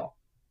the deal,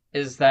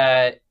 is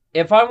that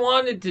if I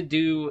wanted to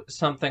do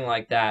something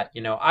like that,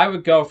 I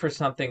would go for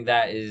something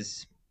that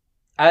is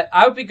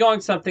I would be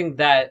going something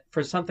that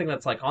for something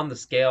that's like on the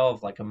scale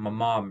of like a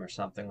Mamam or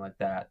something like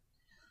that.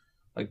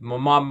 Like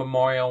Mamam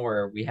Memorial,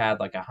 where we had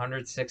like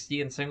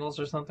 160 in singles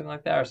or something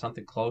like that, or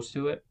something close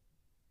to it.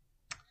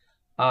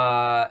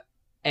 Uh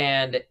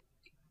and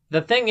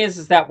the thing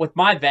is that with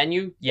my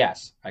venue,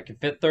 yes, I can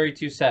fit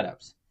 32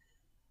 setups.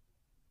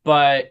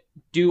 But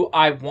do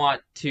I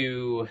want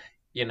to,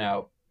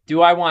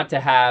 do I want to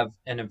have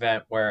an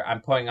event where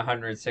I'm putting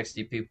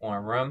 160 people in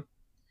a room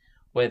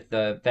with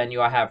the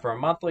venue I have for a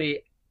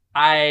monthly?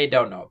 I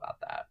don't know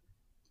about that.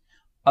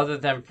 Other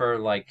than for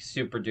like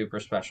super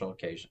duper special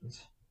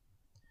occasions.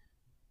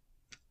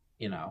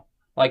 You know.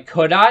 Like,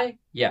 could I?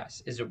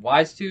 Yes. Is it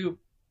wise to?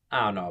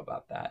 I don't know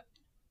about that.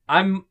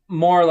 I'm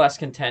more or less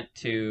content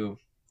to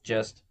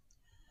just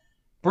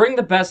bring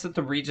the best that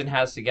the region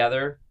has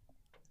together,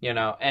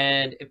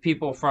 and if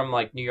people from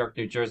like New York,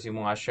 New Jersey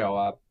want to show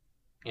up,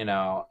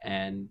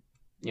 and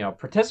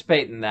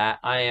participate in that,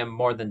 I am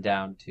more than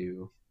down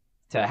to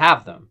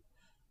have them.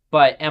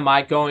 But am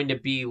I going to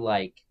be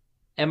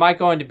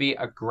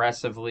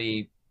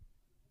aggressively,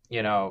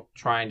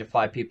 trying to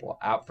fly people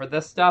out for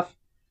this stuff?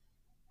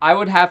 I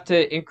would have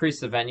to increase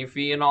the venue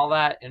fee and all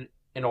that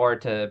in order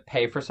to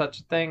pay for such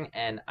a thing,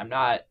 and I'm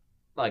not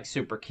like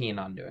super keen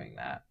on doing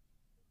that,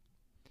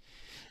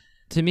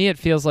 To me, it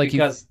feels like you've.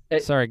 because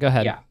it, Sorry, go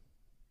ahead. yeah,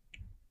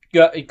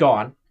 go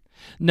on.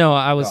 No,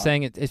 I Go was on.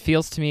 saying it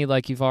feels to me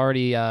like you've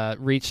already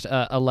reached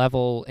a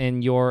level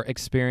in your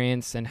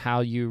experience and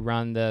how you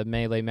run the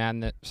Melee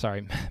Madness,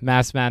 sorry,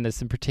 Mass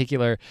Madness in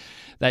particular,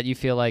 that you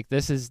feel like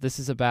this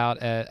is about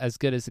as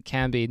good as it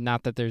can be.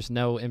 Not that there's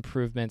no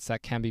improvements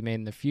that can be made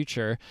in the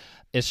future.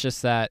 It's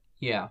just that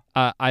Yeah.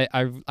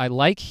 I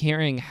like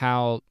hearing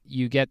how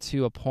you get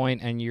to a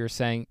point and you're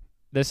saying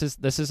this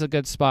is a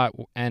good spot,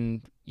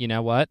 and you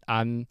know what,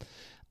 I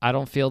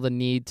don't feel the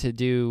need to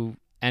do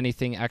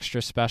anything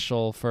extra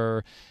special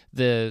for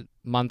the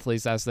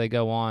monthlies as they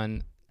go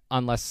on,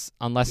 unless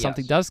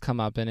something Yes. does come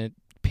up and it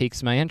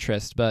piques my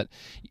interest. But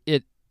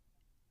it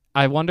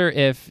I wonder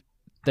if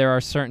there are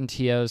certain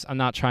TOs. I'm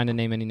not trying to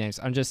name any names.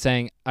 I'm just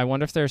saying I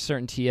wonder if there are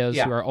certain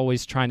TOs who Yeah. are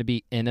always trying to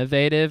be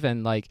innovative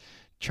and like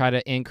try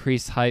to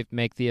increase hype,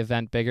 make the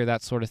event bigger,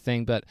 that sort of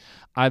thing. But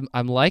I'm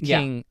Yeah.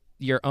 liking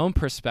your own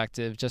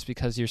perspective just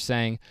because you're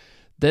saying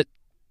that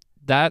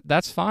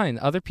that's fine.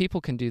 Other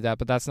people can do that,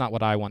 but that's not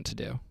what I want to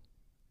do.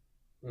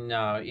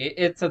 No,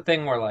 it's a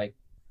thing where like,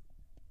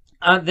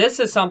 this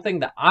is something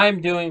that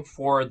I'm doing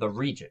for the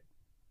region,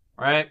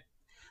 right?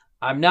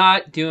 I'm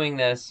not doing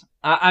this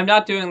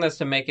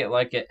to make it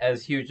like it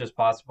as huge as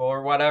possible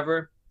or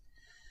whatever.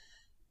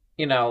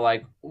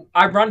 Like,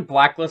 I run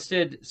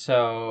Blacklisted,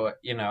 so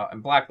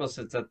and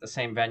Blacklisted's at the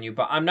same venue,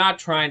 but I'm not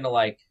trying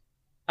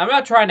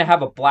to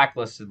have a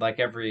Blacklisted like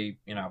every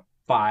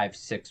 5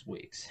 6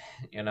 weeks.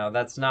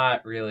 That's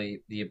not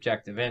really the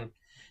objective. And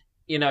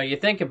you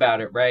think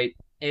about it, right?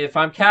 If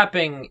I'm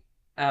capping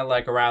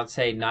like around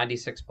say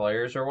 96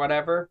 players or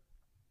whatever,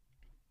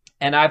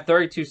 and I have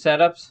 32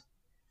 setups,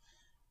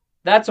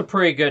 that's a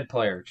pretty good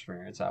player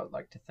experience, I would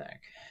like to think.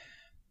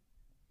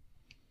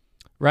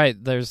 Right.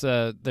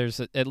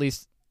 At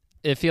least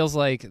it feels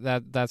like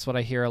that's what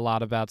I hear a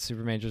lot about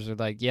super majors are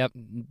like, yep,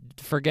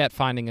 forget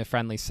finding a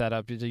friendly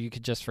setup. You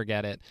could just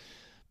forget it.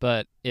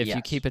 But if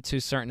you Yes. keep it to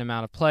a certain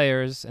amount of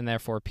players and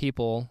therefore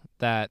people,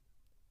 that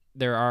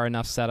there are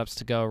enough setups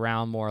to go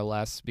around more or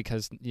less,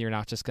 because you're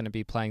not just going to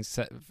be playing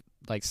set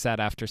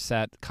after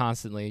set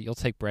constantly. You'll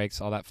take breaks,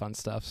 all that fun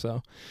stuff.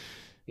 So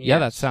yeah,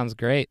 that Yes. sounds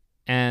great.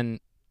 And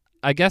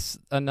I guess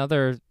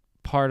another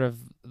part of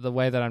the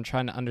way that I'm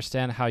trying to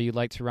understand how you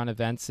like to run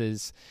events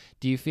is,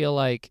 do you feel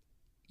like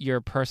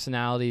your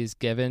personality is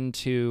given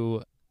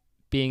to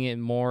being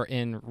in more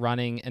in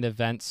running an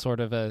event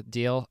sort of a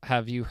deal?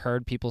 Have you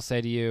heard people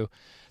say to you,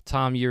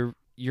 Tom, you're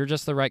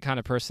just the right kind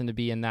of person to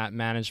be in that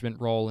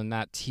management role, in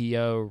that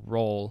TO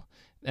role,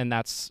 and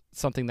that's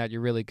something that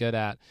you're really good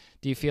at?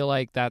 Do you feel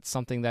like that's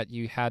something that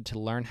you had to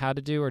learn how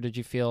to do, or did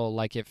you feel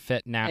like it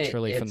fit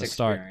naturally from the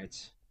start?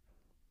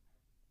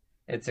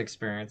 It's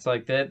experience.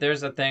 Like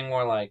there's a thing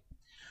where like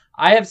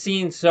I have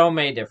seen so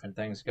many different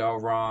things go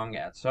wrong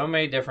at so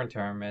many different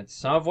tournaments,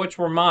 some of which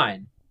were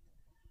mine.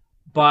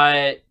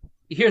 But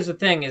here's the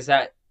thing is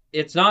that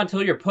it's not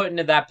until you're put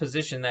into that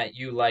position that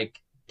you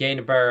like gain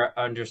a better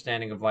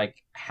understanding of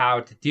like how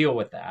to deal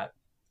with that.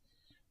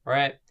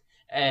 Right?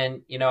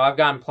 And I've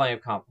gotten plenty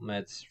of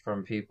compliments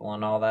from people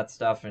and all that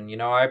stuff,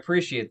 and I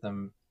appreciate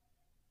them,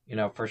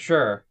 for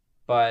sure.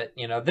 But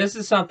this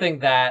is something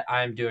that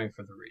I'm doing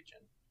for the region.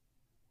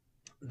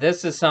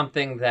 This is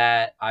something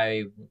that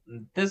at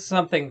least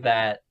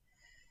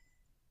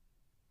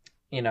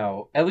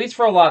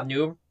for a lot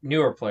of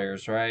newer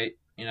players, right?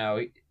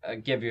 I'll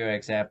give you an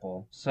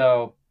example.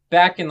 So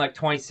back in like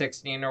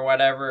 2016 or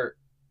whatever,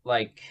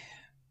 like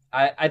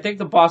I think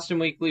the Boston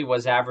Weekly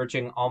was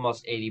averaging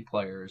almost 80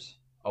 players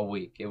a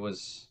week. It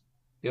was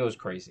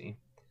crazy.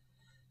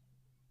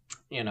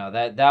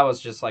 That was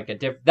just like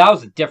that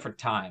was a different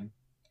time.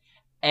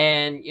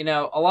 And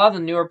a lot of the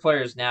newer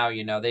players now,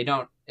 they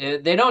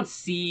don't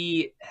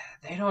see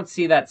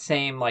that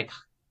same like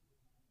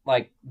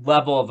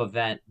level of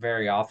event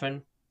very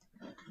often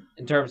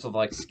in terms of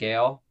like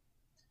scale.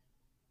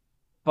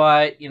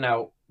 But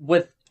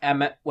with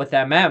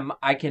MM,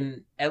 I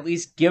can at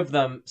least give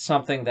them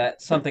something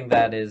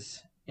that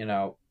is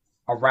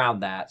around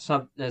that,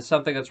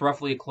 something that's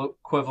roughly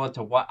equivalent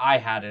to what I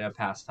had in a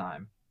past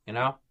time, and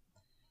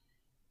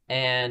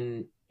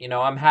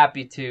I'm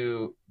happy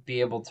to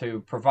be able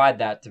to provide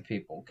that to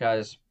people,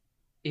 because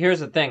here's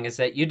the thing is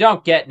that you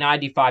don't get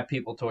 95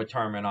 people to a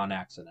tournament on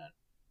accident.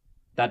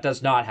 That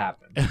does not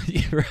happen.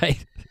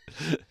 Right.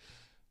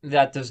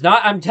 That does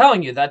not, I'm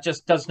telling you, that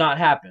just does not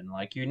happen.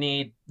 Like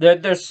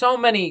there's so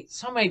many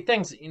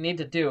things that you need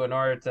to do in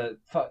order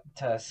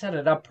to set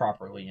it up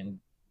properly and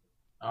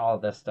all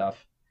of this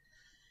stuff.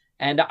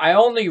 And I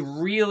only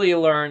really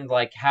learned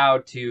like how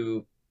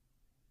to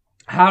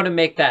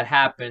make that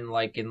happen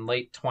like in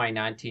late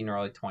 2019,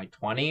 early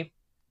 2020.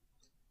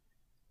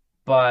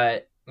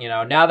 But,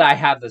 now that I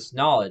have this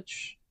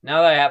knowledge,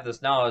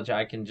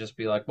 I can just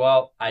be like,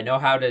 well, I know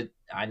how to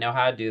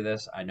do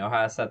this. I know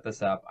how to set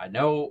this up. I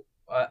know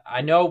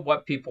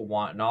what people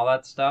want and all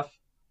that stuff.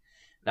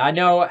 And I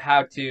know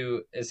how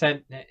to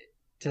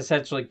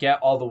essentially get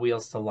all the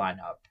wheels to line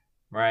up,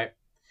 right?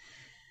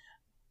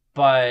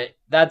 But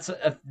this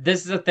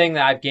is a thing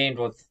that I've gained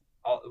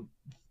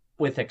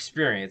with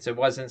experience. It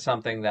wasn't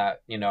something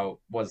that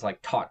was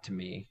like taught to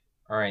me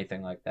or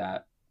anything like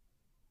that.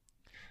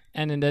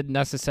 And it didn't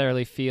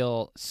necessarily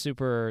feel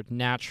super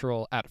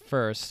natural at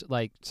first.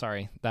 Like,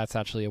 sorry, that's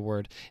actually a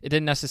word. It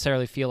didn't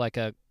necessarily feel like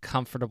a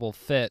comfortable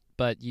fit,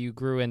 but you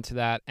grew into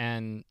that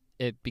and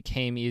it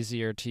became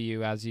easier to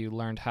you as you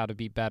learned how to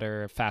be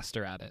better,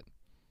 faster at it.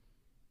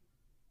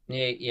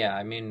 Yeah.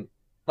 I mean,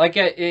 like,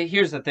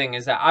 here's the thing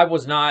is that I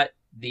was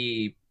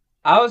the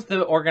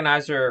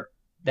organizer,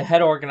 the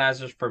head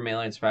organizers for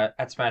Melee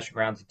at Smashing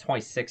Grounds in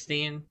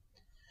 2016.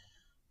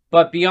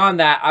 But beyond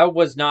that, I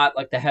was not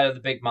like the head of the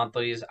big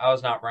monthlies. I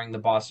was not running the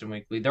Boston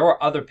Weekly. There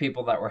were other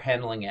people that were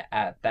handling it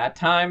at that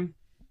time.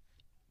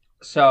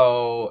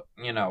 So,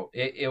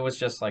 it was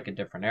just like a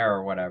different era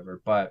or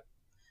whatever. But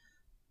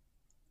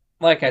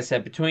like I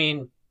said,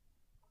 between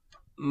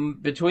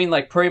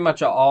like pretty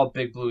much all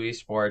Big Blue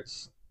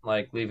Esports,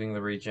 like leaving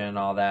the region and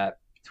all that,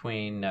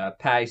 between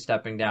Patty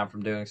stepping down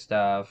from doing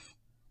stuff,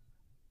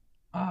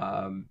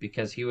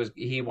 because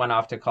he went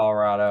off to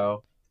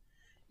Colorado,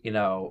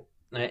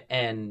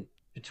 and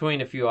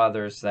between a few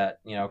others that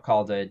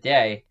called it a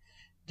day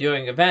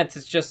doing events,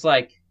 it's just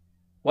like,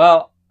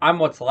 well, I'm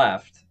what's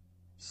left,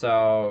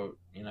 so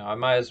I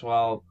might as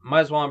well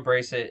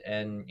embrace it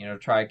and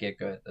try to get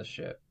good at this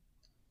shit.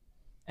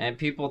 And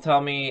people tell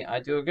me I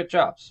do a good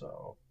job,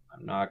 so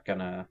I'm not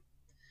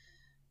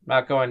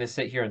going to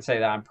sit here and say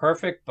that I'm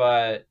perfect,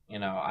 but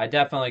I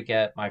definitely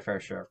get my fair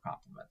share of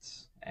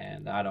compliments,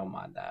 and I don't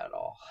mind that at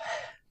all.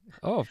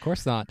 Oh, of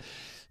course not.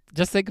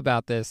 Just think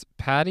about this.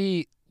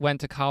 Patty went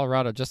to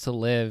Colorado just to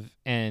live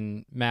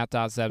in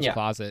Matt.Zeb's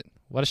closet.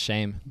 What a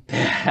shame.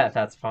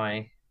 That's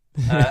funny.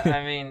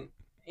 I mean,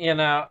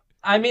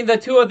 the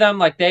two of them,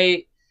 like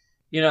they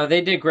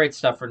did great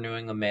stuff for New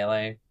England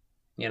Melee,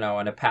 in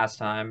a past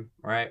time,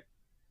 right?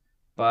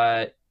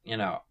 But,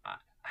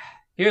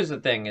 here's the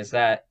thing is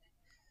that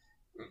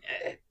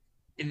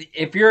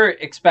if you're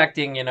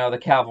expecting, the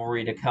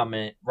cavalry to come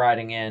in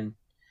riding in,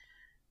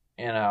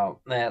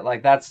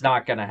 like that's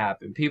not going to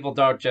happen. People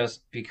don't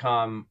just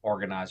become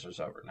organizers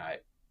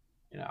overnight.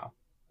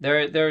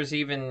 There's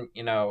even,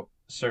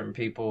 certain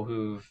people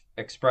who've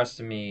expressed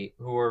to me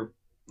who are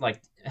like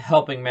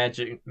helping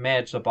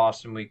manage the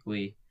Boston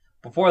Weekly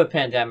before the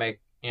pandemic.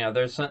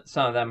 There's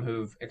some of them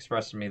who've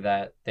expressed to me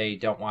that they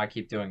don't want to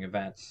keep doing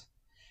events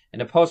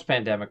in a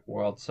post-pandemic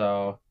world.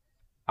 So,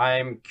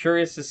 I'm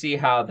curious to see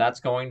how that's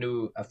going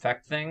to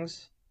affect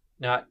things.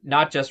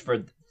 Not just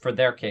for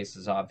their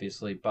cases,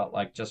 obviously, but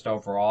like just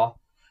overall.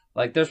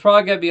 Like, there's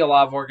probably gonna be a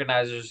lot of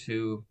organizers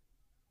who,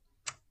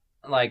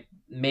 like,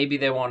 maybe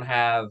they won't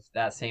have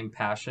that same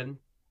passion.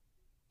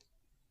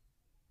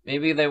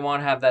 Maybe they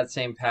won't have that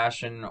same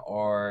passion,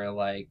 or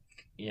like,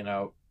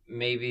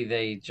 maybe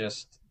they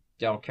just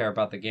don't care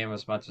about the game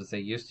as much as they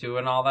used to,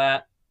 and all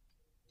that.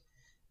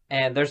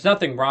 And there's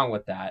nothing wrong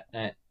with that.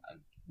 And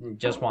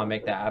just want to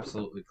make that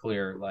absolutely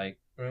clear. Like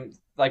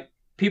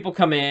people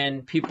come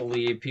in, people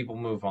leave, people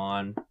move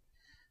on,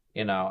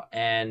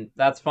 and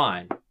that's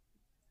fine.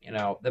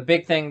 The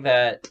big thing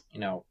that,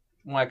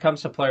 when it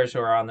comes to players who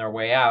are on their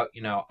way out,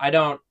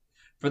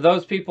 for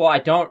those people, I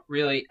don't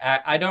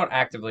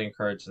actively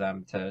encourage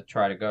them to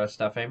try to go to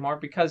stuff anymore,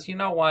 because you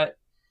know what,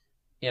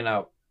 you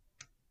know,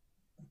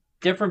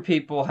 different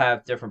people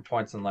have different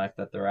points in life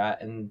that they're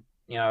at, and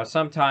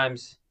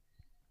sometimes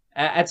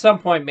at some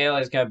point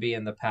Melee is going to be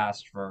in the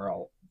past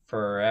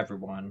for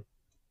everyone,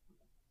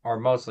 or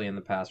mostly in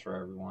the past for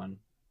everyone.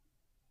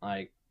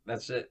 Like,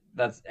 that's it.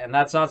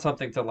 That's not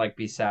something to like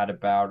be sad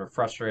about or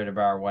frustrated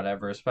about or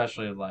whatever.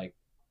 Especially like,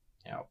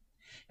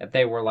 if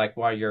they were like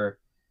one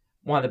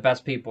of the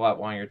best people at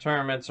one of your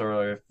tournaments,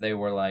 or if they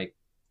were like,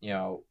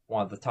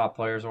 one of the top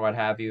players or what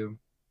have you.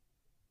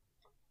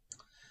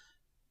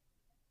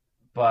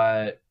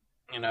 But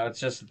it's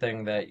just a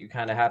thing that you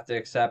kind of have to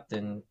accept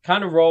and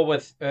kind of roll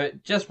with.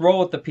 Just roll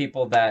with the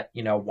people that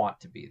want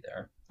to be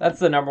there. That's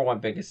the number one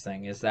biggest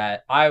thing, is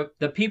that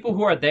the people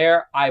who are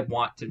there, I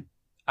want to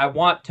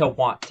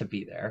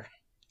be there.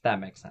 If that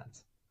makes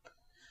sense.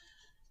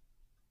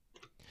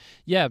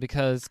 Yeah,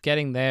 because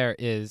getting there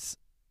is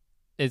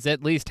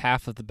at least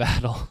half of the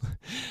battle,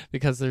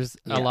 because there's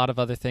a lot of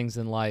other things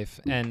in life,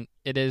 and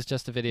it is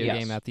just a video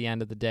game at the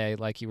end of the day,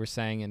 like you were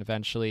saying, and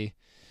eventually,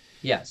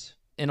 yes,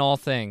 in all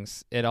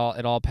things, it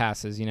all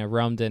passes.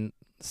 Rome didn't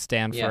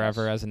stand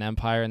forever as an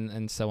empire,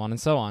 and so on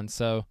and so on.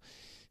 So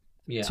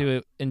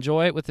to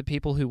enjoy it with the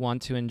people who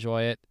want to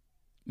enjoy it,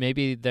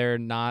 maybe they're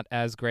not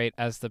as great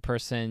as the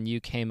person you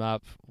came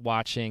up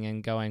watching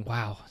and going,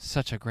 wow,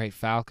 such a great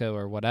Falco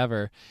or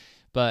whatever,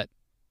 but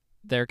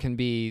there can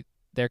be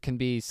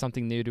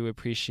something new to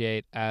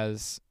appreciate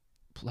as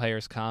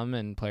players come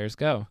and players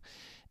go.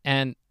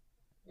 And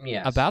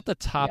about the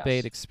top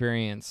 8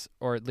 experience,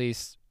 or at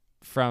least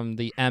from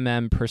the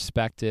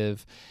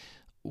perspective,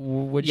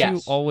 would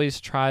you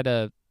always try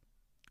to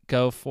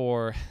go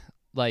for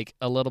like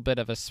a little bit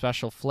of a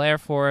special flair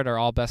for it, or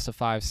all best of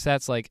 5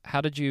 sets? Like,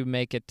 how did you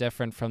make it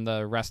different from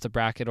the rest of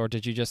bracket, or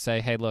did you just say,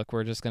 hey, look,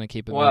 we're just going to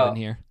keep it moving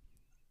here?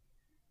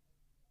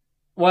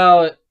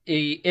 Well,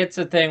 it's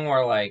a thing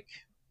where, like,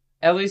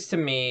 at least to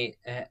me,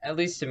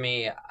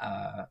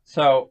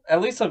 so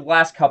at least the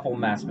last couple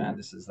Mass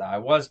Madnesses that I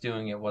was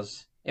doing, it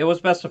was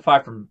best of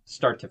 5 from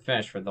start to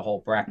finish for the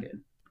whole bracket.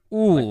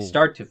 Ooh. Like,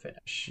 start to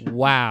finish.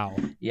 Wow.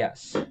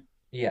 Yes.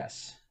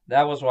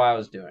 That was what I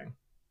was doing.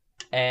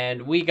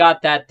 And we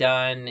got that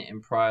done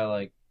in probably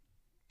like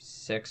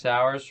 6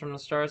 hours from the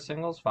start of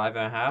singles,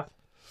 5.5.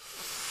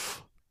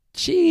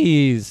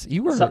 Jeez,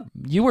 you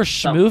were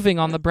schmoving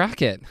on the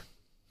bracket.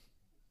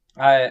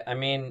 I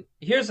mean,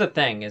 here's the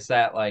thing, is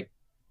that, like,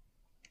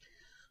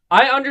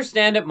 I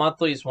understand at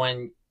monthlies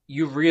when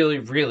you really,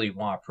 really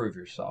want to prove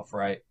yourself,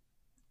 right?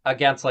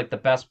 Against, like, the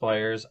best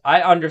players.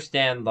 I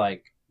understand,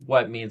 like,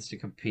 what it means to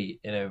compete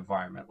in an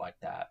environment like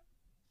that.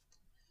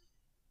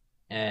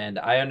 And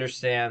I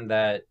understand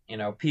that,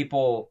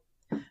 people,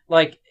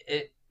 like,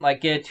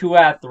 a 2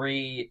 out of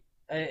 3,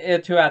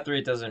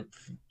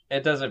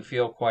 it doesn't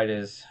feel quite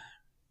as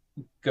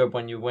good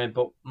when you win,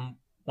 but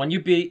when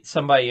you beat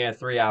somebody in a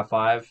 3 out of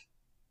 5,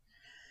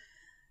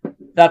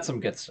 that's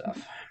some good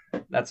stuff.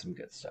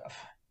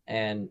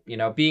 And,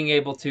 being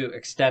able to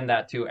extend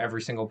that to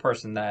every single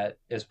person that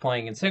is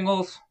playing in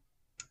singles,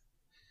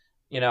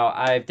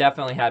 I've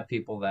definitely had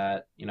people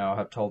that,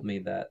 have told me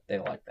that they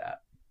like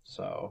that.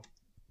 So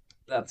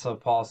that's a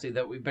policy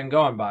that we've been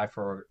going by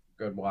for a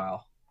good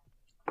while.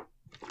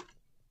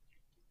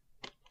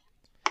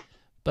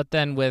 But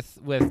then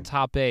with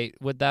top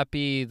 8, would that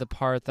be the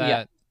part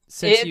that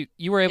since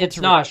you were able to? It's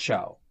not a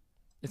show.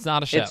 It's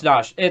not a show. It's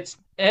not.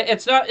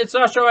 It's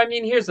not a show. I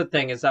mean, here's the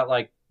thing: is that,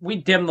 like, we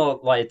dim the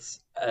lights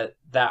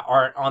that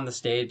aren't on the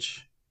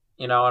stage,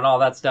 and all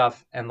that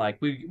stuff, and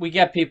like we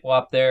get people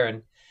up there,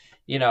 and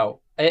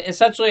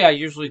essentially, I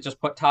usually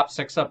just put top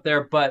 6 up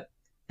there. But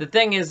the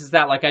thing is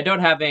that, like, I don't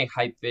have any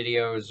hype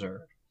videos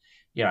or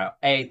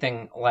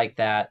anything like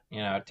that,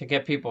 to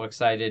get people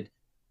excited.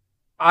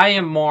 I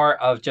am more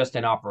of just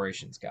an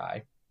operations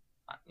guy.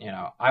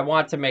 I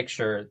want to make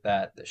sure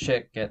that the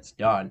shit gets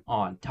done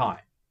on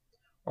time,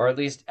 or at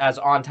least as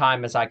on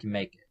time as I can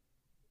make it.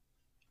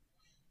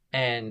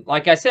 And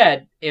like I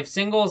said, if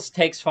singles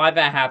takes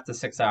 5.5 to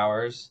 6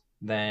 hours,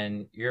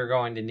 then you're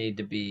going to need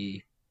to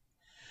be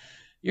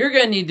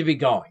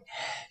going.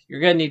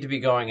 You're going to need to be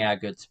going at a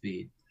good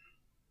speed.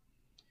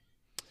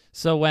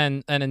 So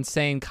when an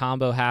insane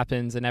combo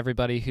happens and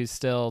everybody who's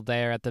still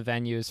there at the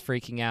venue is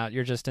freaking out,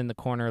 you're just in the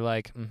corner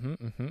like,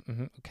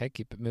 okay,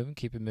 keep it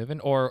moving.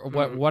 Or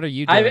what are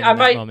you doing in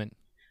that moment?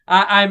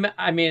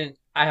 I mean,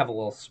 I have a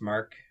little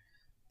smirk,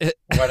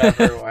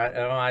 whatever. when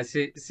I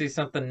see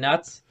something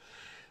nuts.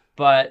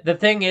 But the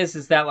thing is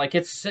that like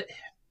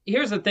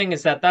here's the thing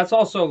is that that's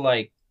also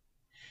like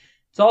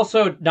it's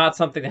also not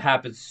something that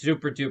happens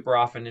super duper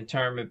often in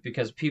tournament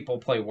because people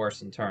play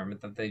worse in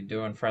tournament than they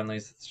do in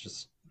friendlies.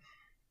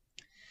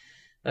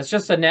 That's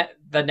just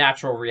the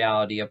natural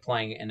reality of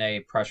playing in a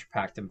pressure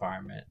packed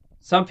environment.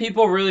 Some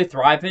people really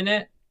thrive in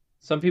it.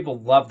 Some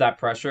people love that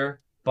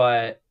pressure,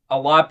 but a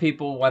lot of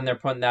people when they're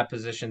put in that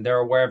position, they're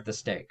aware of the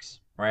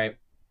stakes, right?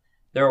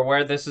 They're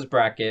aware this is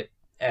bracket,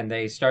 and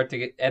they start to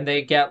get and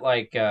they get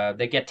like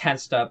they get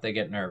tensed up, they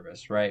get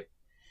nervous, right?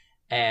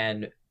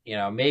 And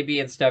maybe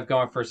instead of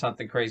going for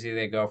something crazy,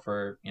 they go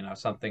for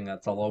something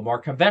that's a little more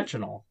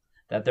conventional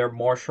that they're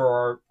more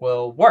sure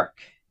will work.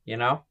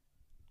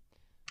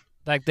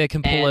 Like they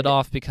can pull it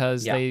off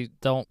because yeah. they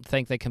don't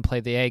think they can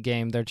play the A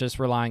game. They're just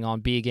relying on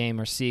B game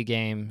or C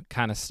game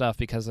kind of stuff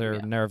because they're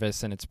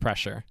nervous and it's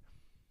pressure.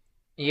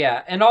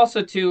 Yeah, and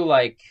also too,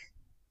 like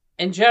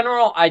in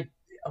general,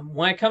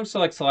 when it comes to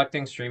like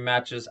selecting stream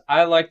matches,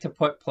 I like to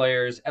put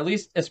players, at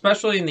least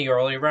especially in the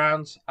early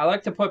rounds, I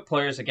like to put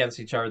players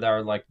against each other that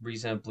are like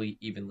reasonably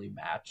evenly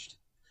matched.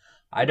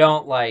 I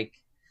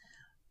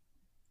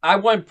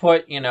wouldn't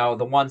put,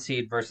 the 1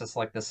 seed versus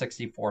like the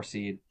 64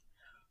 seed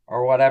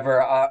or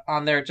whatever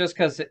on there just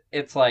because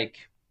it's like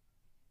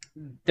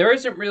there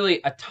isn't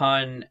really a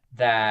ton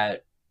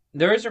that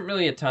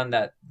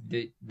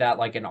that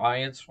like an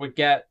audience would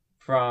get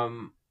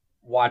from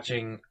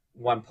watching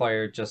one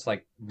player just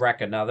like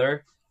wreck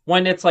another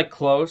when it's like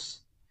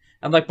close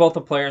and like both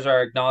the players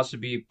are acknowledged to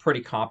be pretty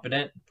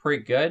competent,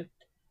 pretty good.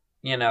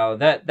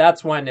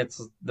 That's when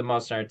it's the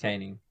most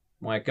entertaining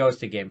when it goes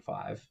to game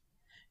 5.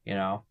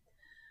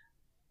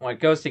 When it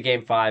goes to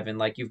game 5 and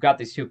like you've got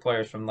these two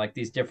players from like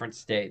these different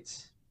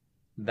states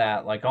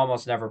that like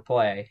almost never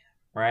play,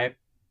 right?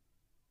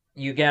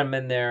 You get them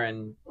in there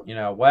and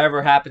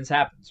whatever happens,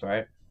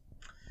 right?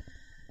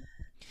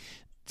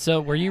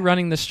 So were you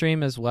running the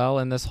stream as well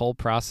in this whole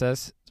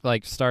process,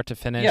 like start to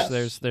finish?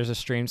 Yes. There's a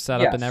stream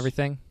setup and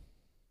everything?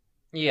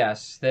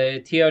 Yes,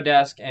 the TO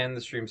desk and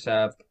the stream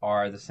setup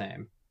are the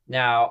same.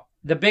 Now,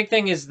 the big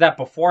thing is that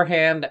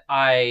beforehand,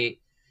 I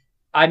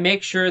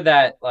make sure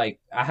that like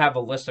I have a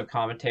list of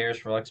commentators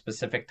for like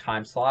specific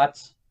time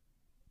slots.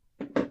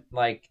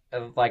 Like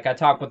I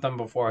talk with them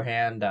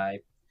beforehand. I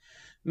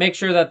make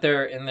sure that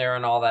they're in there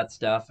and all that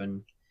stuff,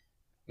 and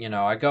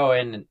I go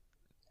in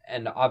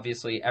and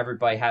obviously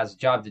everybody has a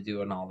job to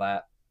do and all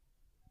that.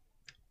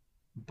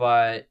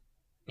 But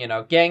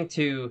getting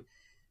to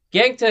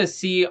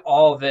see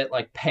all of it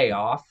like pay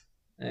off,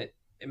 it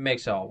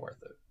makes it all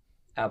worth it.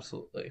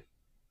 Absolutely.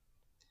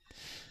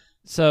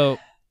 So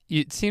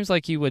it seems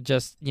like you would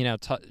just,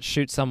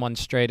 shoot someone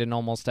straight in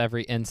almost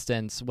every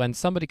instance. When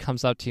somebody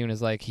comes up to you and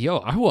is like, yo,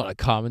 I want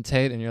to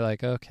commentate, and you're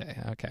like, okay.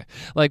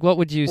 Like, what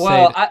would you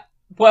say?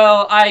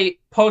 I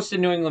post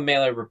in New England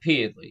Melee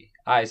repeatedly.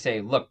 I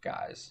say, look,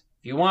 guys,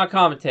 if you want to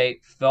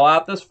commentate, fill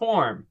out this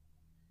form.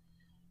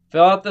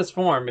 Fill out this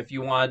form if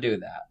you want to do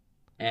that.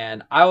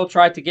 And I will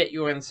try to get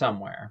you in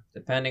somewhere,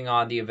 depending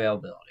on the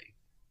availability.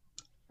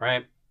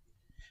 Right?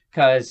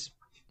 Because,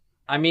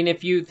 I mean,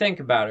 if you think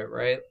about it,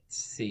 right? Let's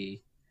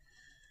see.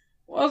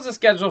 What was the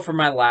schedule for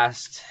my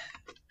last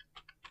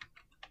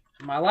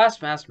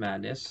Mass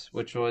Madness,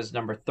 which was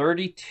number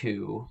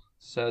 32.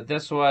 So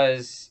this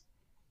was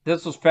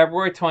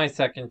February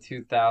 22nd,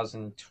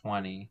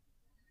 2020.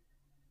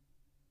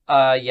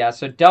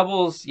 So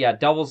doubles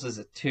is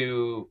at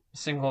 2,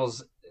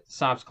 singles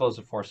stops close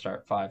at 4,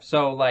 start 5.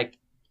 So like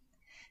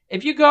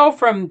if you go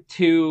from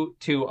 2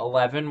 to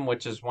 11,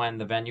 which is when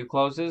the venue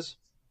closes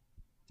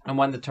and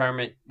when the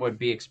tournament would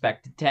be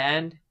expected to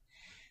end,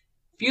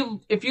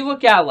 if you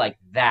look at it like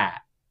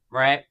that,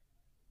 right?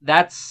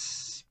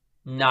 That's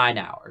 9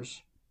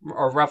 hours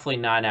or roughly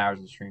 9 hours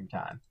of stream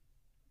time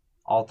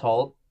all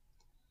told.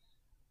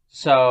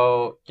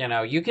 So,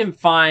 you can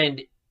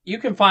find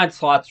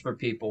slots for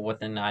people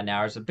within 9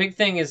 hours. The big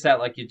thing is that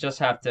like you just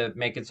have to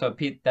make it so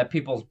that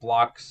people's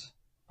blocks,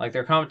 like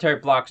their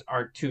commentary blocks,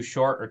 aren't too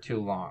short or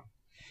too long.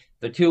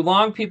 If they're too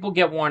long, people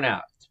get worn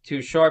out.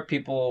 Too short,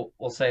 people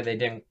will say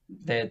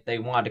they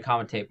wanted to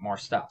commentate more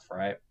stuff,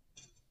 right?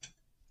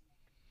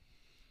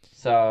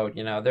 So,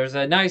 there's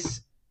a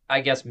nice,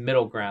 I guess,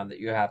 middle ground that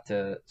you have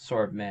to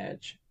sort of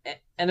manage.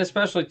 And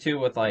especially too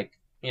with like,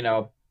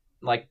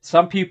 like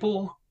some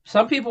people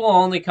will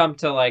only come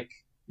to like,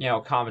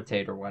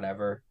 commentate or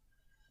whatever,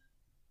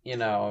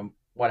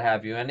 what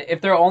have you. And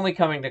if they're only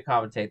coming to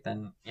commentate,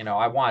 then,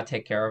 I want to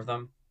take care of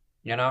them,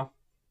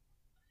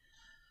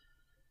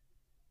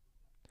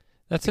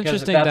 That's because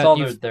interesting. If that's all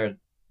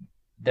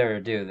they're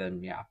to do,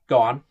 then yeah, go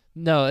on.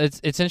 No,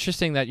 it's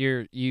interesting that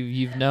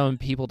you've known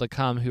people to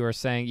come who are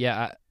saying,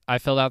 yeah, I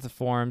filled out the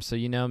form, so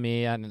you know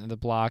me and the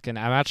block, and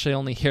I'm actually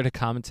only here to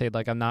commentate.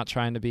 Like I'm not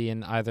trying to be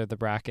in either of the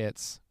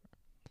brackets.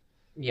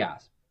 Yeah.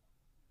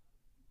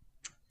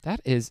 That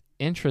is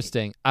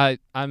interesting.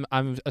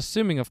 I'm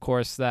assuming, of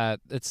course, that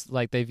it's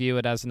like they view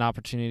it as an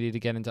opportunity to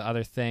get into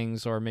other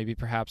things, or maybe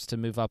perhaps to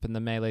move up in the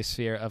melee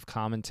sphere of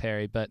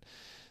commentary. But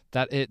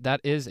that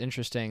is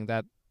interesting.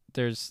 That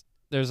there's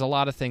a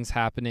lot of things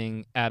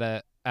happening at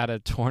a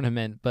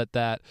tournament, but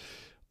that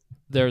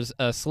there's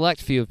a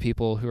select few of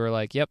people who are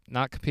like, "Yep,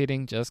 not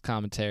competing, just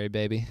commentary,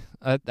 baby."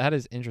 That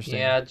is interesting.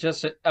 Yeah,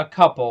 just a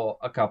couple,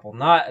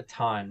 not a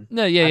ton.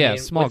 No, yeah,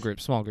 small group.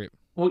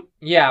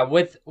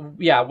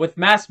 With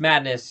Mass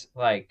Madness,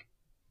 like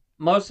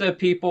most of the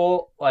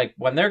people, like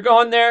when they're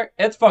going there,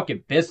 it's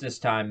fucking business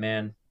time,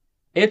 man.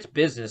 It's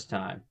business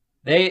time.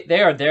 They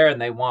are there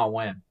and they want to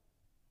win.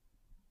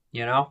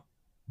 You know,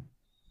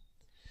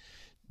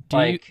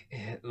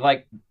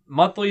 like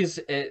monthlies.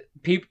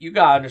 People, you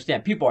gotta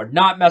understand, people are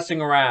not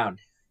messing around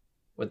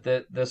with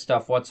this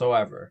stuff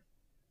whatsoever.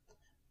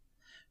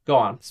 Go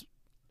on.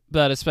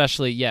 But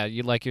especially, yeah,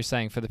 you're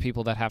saying, for the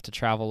people that have to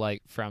travel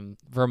like from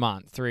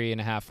Vermont,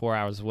 3.5, 4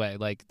 hours away,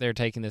 like they're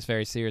taking this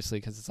very seriously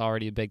because it's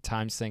already a big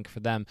time sink for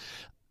them.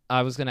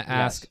 I was gonna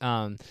ask,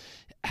 Yes.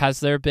 Has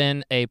there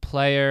been a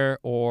player,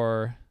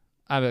 or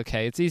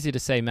okay, it's easy to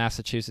say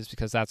Massachusetts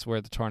because that's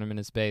where the tournament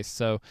is based.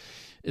 So,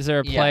 is there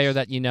a player Yes.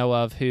 that you know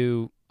of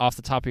who, off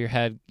the top of your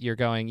head, you're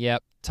going,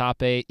 yep,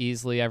 top 8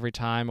 easily every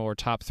time, or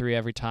top 3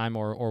 every time,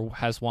 or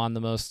has won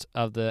the most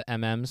of the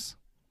MMs?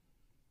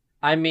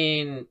 I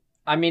mean,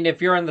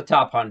 if you're in the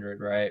top 100,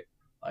 right?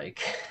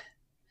 Like,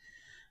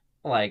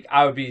 like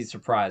I would be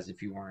surprised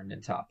if you weren't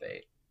in top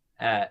 8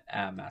 at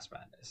Mass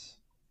Madness.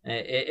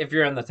 If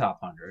you're in the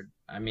top 100,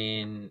 I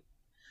mean,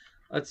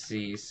 let's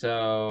see.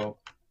 So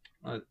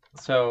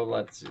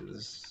let's do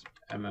this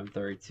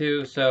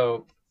MM32.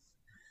 So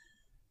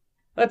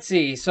let's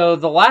see. So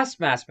the last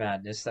Mass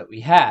Madness that we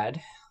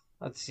had,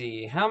 let's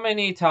see, how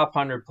many top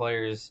 100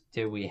 players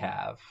did we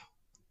have?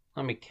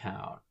 Let me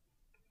count.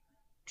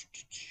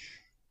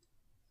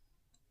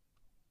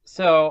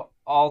 So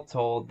all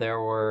told, there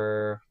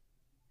were,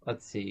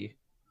 let's see,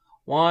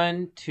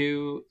 1,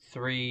 2,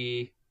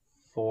 3,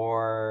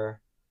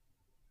 4,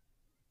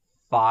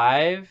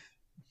 5.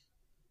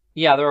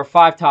 Yeah, there were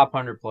 5 top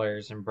 100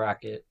 players in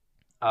bracket.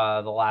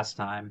 The last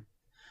time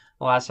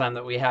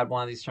that we had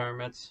one of these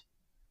tournaments,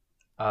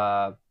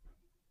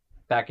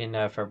 back in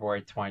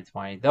February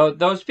 2020.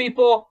 Those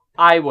people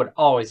I would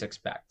always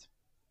expect.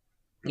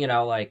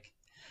 Like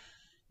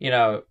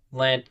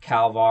Lint,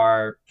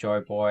 Calvar,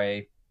 Joy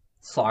Boy,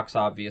 Slocks,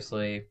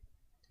 obviously.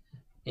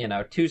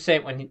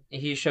 Toussaint when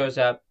he shows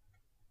up.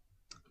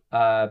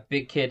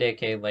 Big Kid,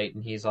 aka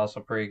Leighton, he's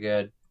also pretty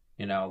good.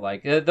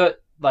 Like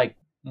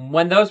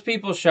when those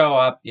people show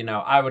up,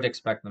 I would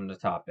expect them to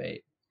top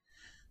 8.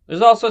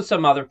 There's also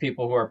some other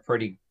people who are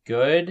pretty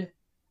good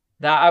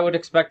that I would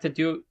expect to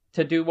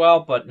do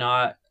well, but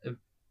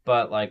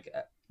like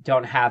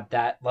don't have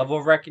that level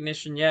of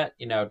recognition yet.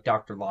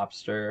 Dr.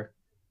 Lobster,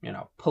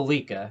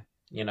 Palika,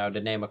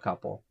 to name a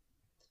couple.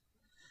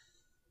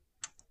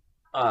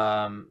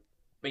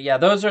 But yeah,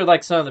 those are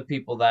like some of the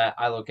people that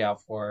I look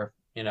out for,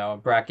 in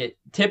bracket.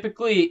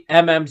 Typically,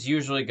 MMs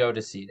usually go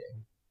to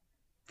seeding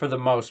for the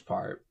most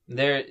part.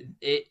 There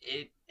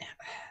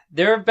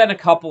have been a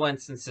couple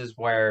instances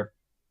where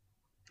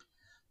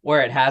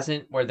it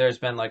hasn't, where there's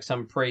been like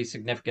some pretty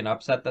significant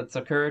upset that's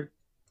occurred.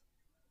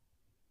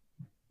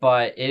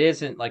 But it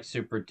isn't like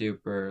super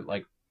duper,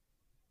 like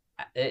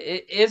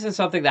it isn't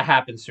something that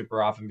happens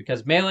super often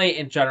because Melee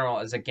in general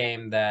is a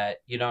game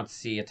that you don't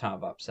see a ton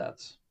of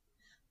upsets.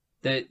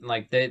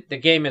 The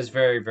game is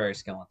very, very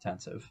skill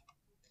intensive.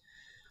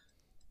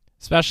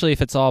 Especially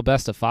if it's all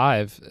best of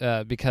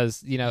 5,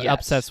 because Yes.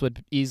 upsets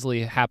would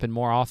easily happen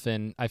more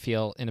often, I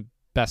feel, in a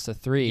best of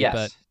 3. Yes.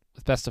 But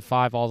with best of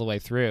 5 all the way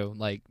through,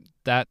 like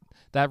that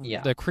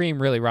Yeah. the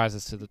cream really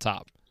rises to the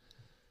top.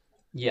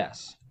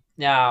 Yes.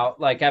 Now,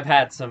 like I've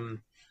had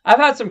some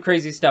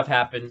crazy stuff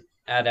happen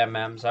at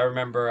MMs. I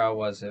remember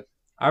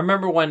I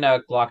remember when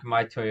Glock and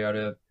my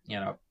Toyota,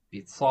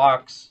 beat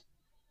Slocks.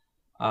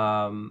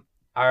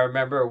 I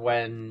remember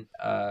when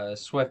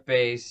Swift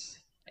Base,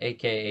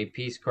 aka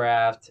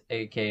Peacecraft,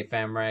 aka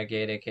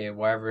Famragate, aka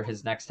whatever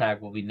his next tag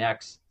will be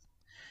next.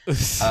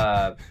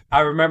 I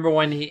remember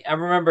when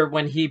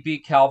he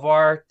beat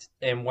Calvar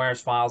in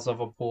Winners Finals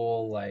of a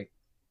pool. Like,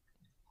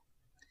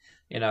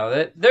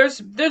 there's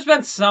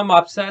been some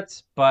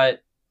upsets,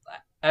 but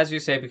as you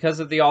say, because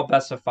of the all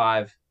best of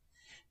 5,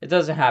 it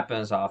doesn't happen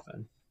as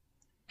often.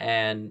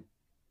 And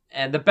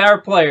the better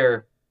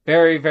player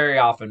very, very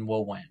often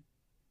will win.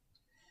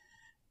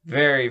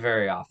 Very,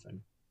 very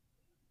often.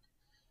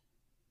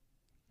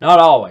 Not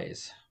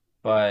always,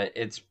 but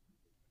it's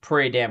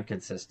pretty damn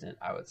consistent,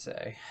 I would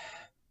say.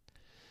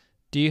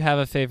 Do you have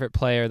a favorite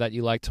player that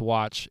you like to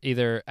watch,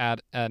 either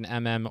at an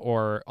MM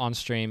or on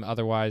stream,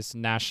 otherwise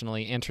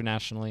nationally,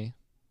 internationally?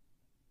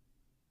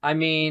 I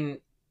mean,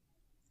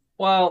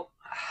 well,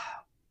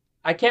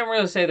 I can't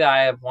really say that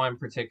I have one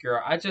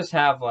particular. I just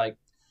have like,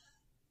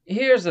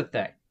 here's the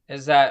thing,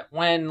 is that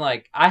when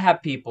like I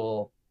have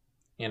people,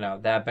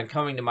 that have been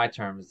coming to my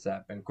tournaments, that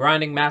have been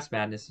grinding Mass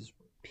Madnesses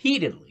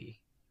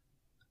repeatedly,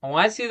 And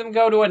when I see them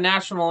go to a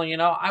national,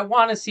 I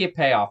want to see a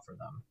payoff for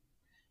them.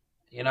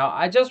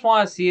 I just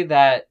want to see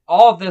that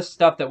all of this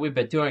stuff that we've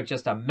been doing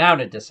just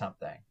amounted to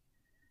something.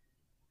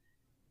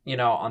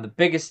 On the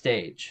biggest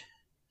stage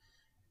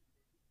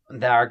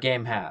that our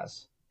game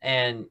has.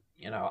 And,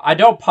 I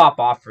don't pop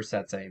off for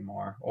sets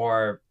anymore.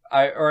 Or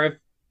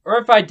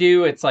if I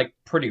do, it's like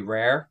pretty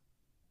rare.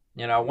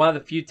 One of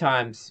the few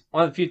times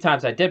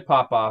I did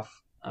pop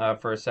off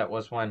for a set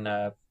was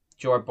when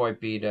Joy Boy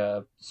beat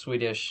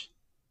Swedish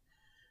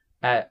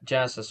at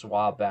Genesis a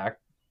while back.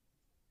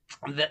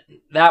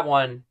 That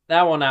one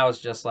I was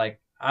just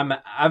like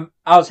I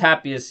was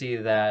happy to see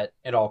that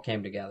it all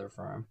came together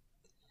for him.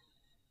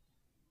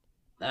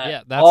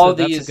 Yeah, that's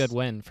a good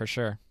win for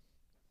sure.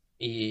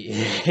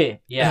 Yeah.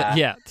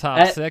 Yeah,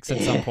 top 6 at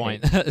some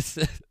point.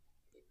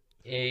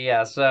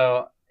 Yeah,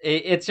 so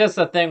it's just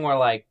a thing where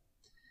like,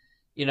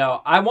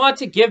 I want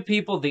to give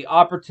people the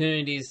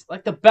opportunities,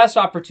 like the best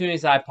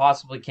opportunities I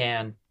possibly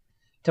can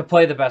to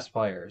play the best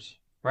players,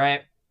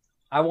 right?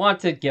 I want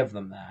to give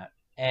them that.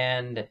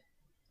 And,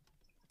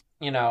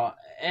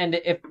 and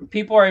if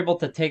people are able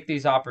to take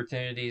these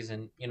opportunities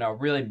and,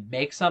 really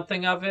make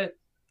something of it,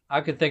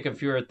 I could think of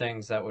fewer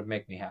things that would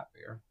make me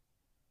happier.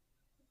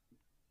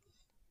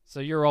 So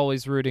you're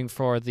always rooting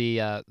for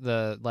the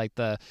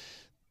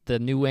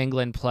New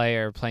England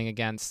player playing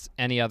against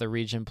any other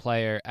region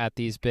player at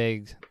these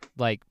big,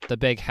 like the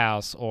Big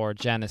House or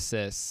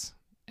Genesis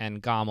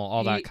and GOML,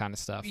 all that kind of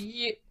stuff.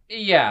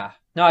 Yeah.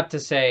 Not to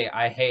say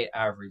I hate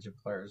our region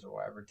players or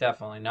whatever.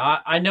 Definitely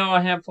not. I know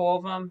a handful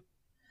of them.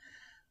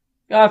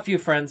 Got a few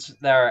friends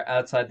that are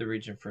outside the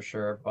region for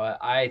sure. But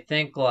I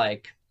think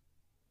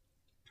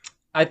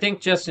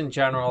just in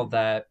general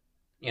that,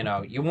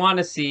 you want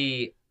to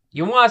see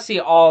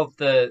all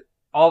the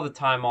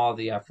time, all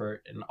the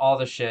effort, and all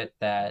the shit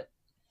that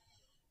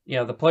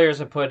the players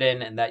have put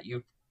in, and that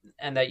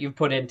you've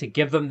put in to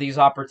give them these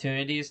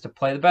opportunities to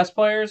play the best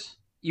players.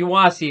 You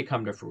want to see it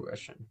come to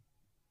fruition,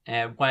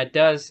 and when it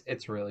does,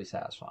 it's really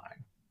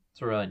satisfying.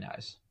 It's really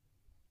nice.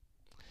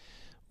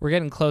 We're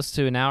getting close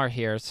to an hour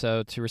here,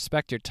 so to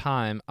respect your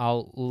time,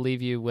 I'll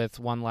leave you with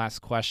one last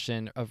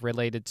question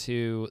related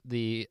to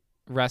the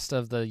rest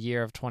of the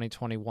year of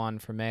 2021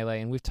 for Melee,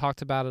 and we've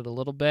talked about it a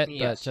little bit,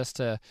 yes. But just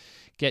to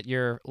get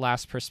your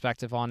last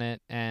perspective on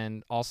it,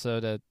 and also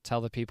to tell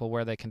the people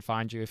where they can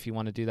find you if you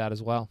want to do that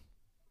as well.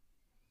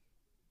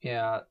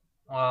 Yeah,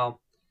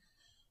 well,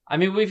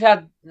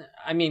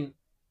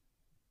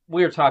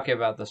 we were talking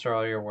about this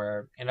earlier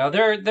where,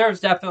 there's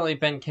definitely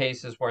been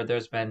cases where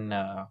there's been,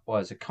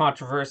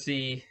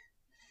 controversy,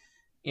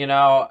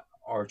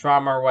 or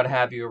drama or what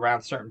have you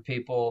around certain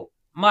people.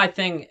 My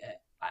thing,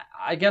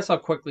 I guess I'll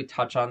quickly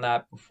touch on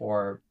that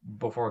before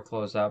we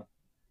close up.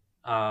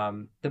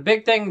 The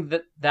big thing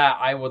that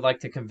I would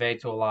like to convey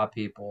to a lot of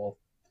people,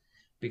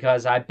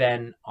 because I've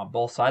been on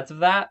both sides of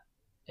that,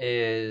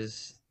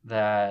 is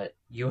that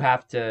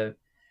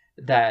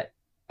that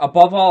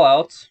above all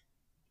else,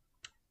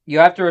 you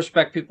have to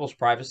respect people's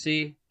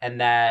privacy,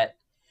 and that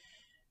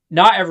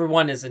not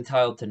everyone is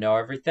entitled to know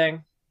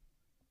everything.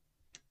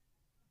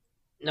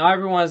 Not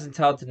everyone is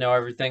entitled to know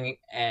everything,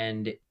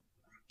 and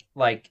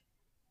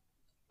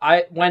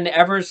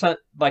whenever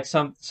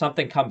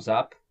something comes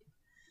up,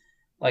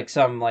 like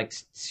some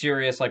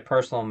serious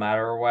personal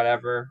matter or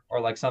whatever,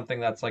 or something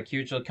that's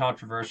hugely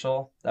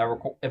controversial that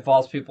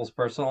involves people's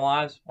personal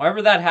lives,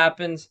 whenever that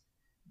happens,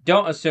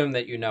 don't assume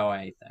that you know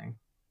anything.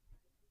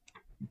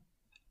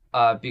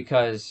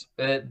 Because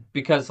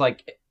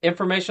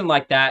information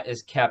like that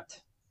is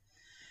kept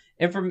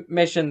from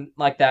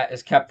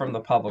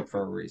the public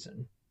for a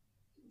reason.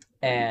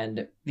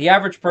 And the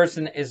average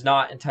person is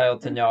not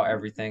entitled to know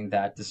everything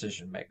that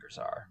decision makers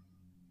are.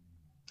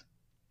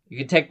 You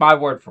can take my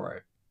word for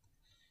it.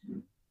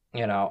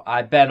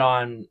 I've been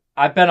on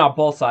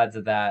both sides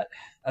of that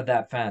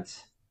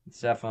fence.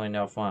 It's definitely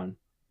no fun.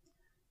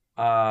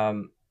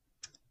 Now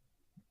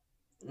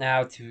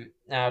to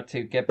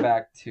get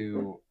back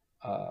to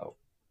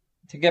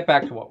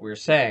what we were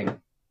saying.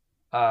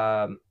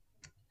 Yeah,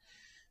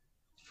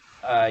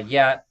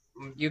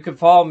 you can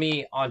follow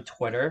me on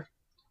Twitter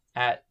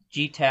at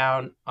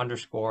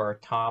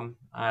gtown_Tom.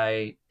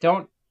 I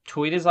don't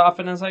tweet as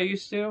often as I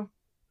used to.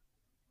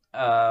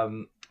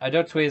 Mostly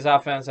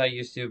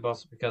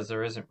because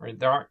there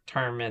aren't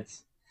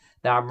tournaments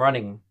that I'm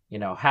running,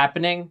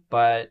 happening.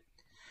 But,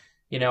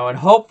 and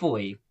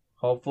hopefully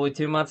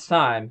 2 months'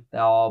 time,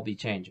 they'll all be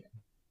changing.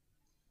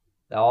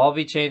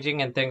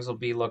 And things will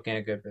be looking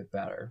a good bit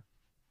better.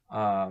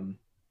 And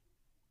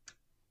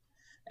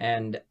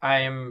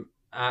I'm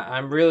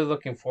really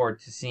looking forward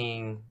to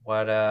seeing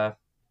what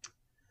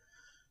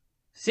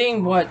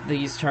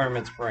these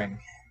tournaments bring.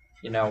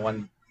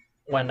 When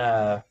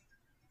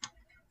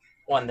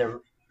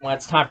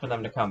it's time for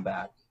them to come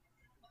back.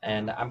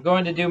 And I'm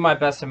going to do my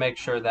best to make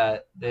sure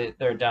that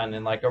they're done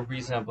in a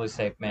reasonably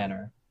safe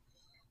manner,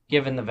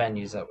 given the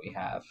venues that we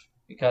have.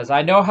 Because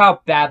I know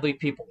how badly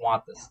people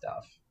want this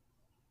stuff.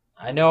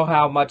 I know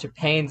how much it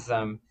pains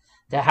them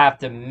to have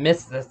to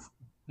miss this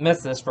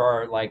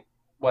for, what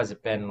has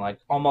it been,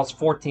 almost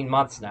 14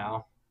 months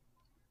now.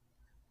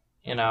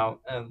 and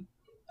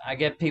I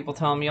get people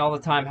telling me all the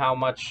time how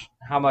much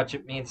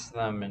it means to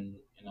them, and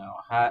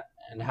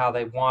how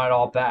they want it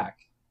all back.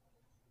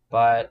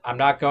 But I'm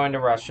not going to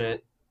rush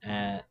it,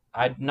 and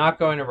I'm not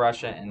going to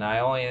rush it, and I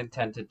only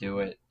intend to do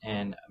it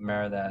in a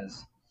manner that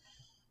is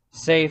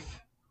safe,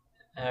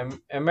 and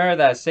a manner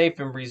that is safe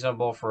and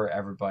reasonable for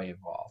everybody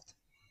involved.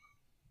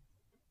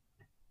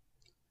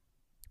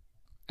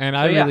 And So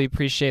I yeah, really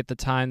appreciate the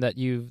time that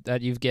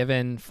you've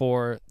given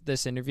for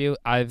this interview.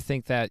 I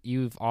think that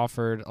you've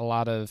offered a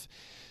lot of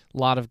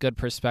good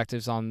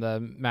perspectives on the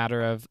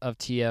matter of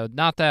TO.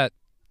 Not that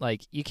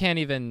like you can't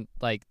even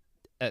like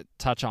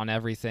touch on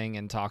everything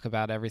and talk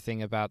about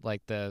everything about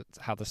like the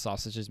how the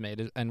sausage is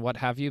made and what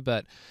have you,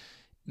 but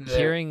the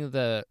hearing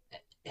the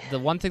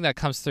one thing that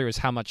comes through is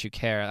how much you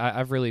care.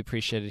 I've really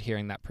appreciated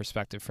hearing that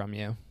perspective from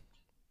you.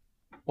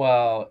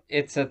 well,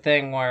 it's a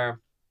thing where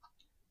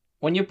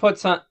when you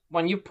put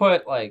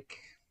like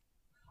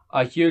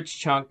a huge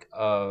chunk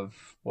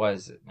of, what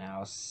is it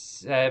now,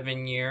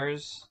 7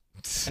 years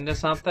into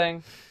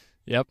something,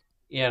 Yep.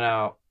 you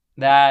know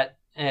that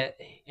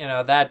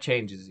that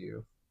changes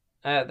you.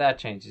 That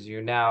changes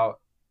you. Now,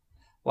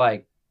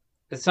 like,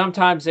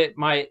 sometimes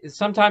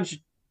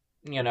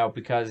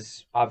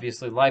because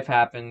obviously life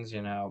happens.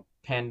 The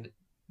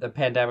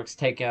pandemic's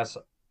taking us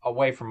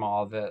away from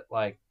all of it.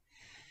 Like,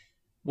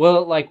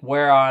 will it like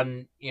wear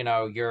on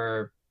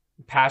your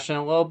passion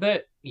a little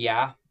bit?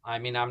 Yeah. I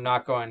mean, I'm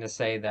not going to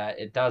say that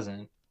it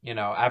doesn't.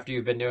 After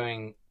you've been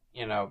doing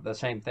the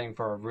same thing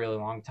for a really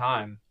long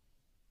time.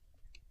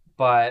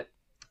 But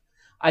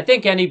I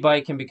think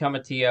anybody can become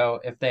a TO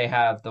if they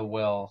have the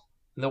will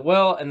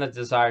and the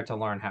desire to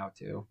learn how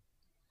to,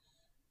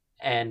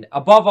 and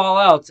above all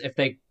else, if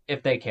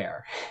they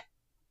care.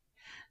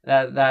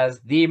 That is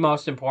the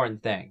most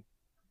important thing.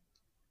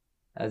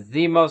 That's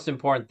the most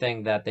important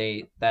thing that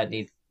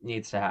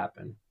needs to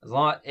happen. As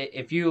long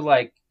if you're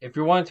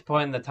willing to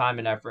put in the time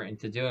and effort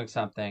into doing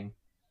something,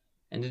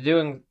 into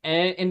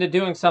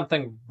doing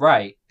something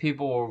right,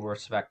 people will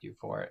respect you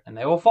for it and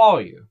they will follow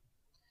you.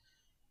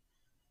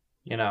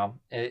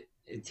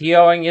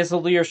 TOing is a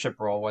leadership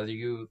role, whether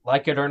you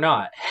like it or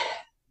not.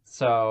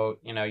 So,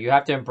 you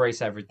have to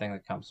embrace everything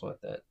that comes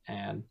with it.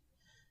 And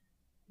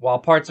while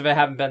parts of it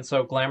haven't been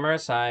so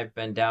glamorous, I've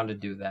been down to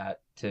do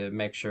that to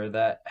make sure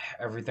that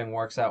everything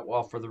works out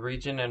well for the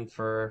region and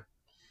for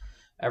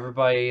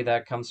everybody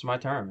that comes to my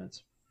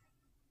tournaments.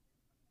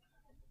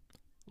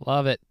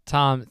 Love it.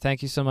 Tom,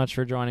 thank you so much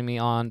for joining me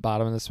on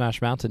Bottom of the Smash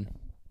Mountain.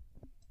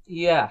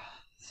 Yeah,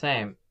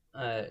 same.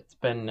 It's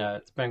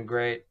been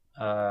great.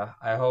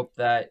 I hope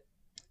that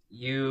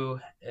you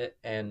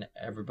and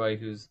everybody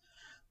who's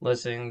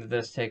listening to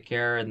this take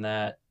care, and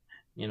that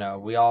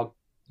we all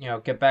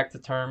get back to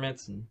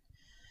tournaments and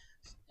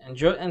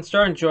enjoy and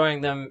start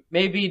enjoying them.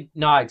 Maybe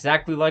not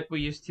exactly like we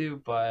used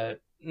to,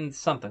 but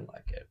something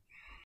like it.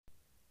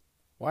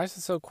 Why is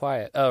it so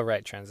quiet? Oh,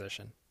 right,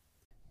 transition.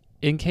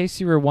 In case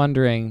you were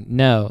wondering,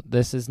 no,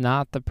 this is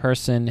not the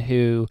person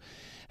who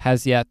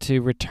has yet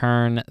to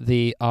return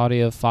the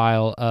audio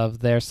file of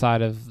their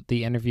side of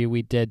the interview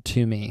we did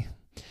to me.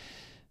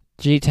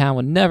 G-Town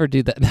would never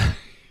do that.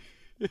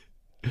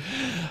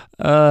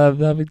 I'm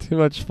having too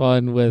much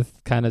fun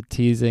with kind of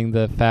teasing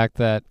the fact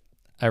that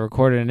I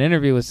recorded an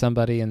interview with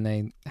somebody and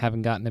they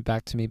haven't gotten it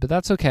back to me, but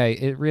that's okay.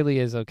 It really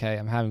is okay.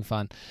 I'm having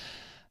fun.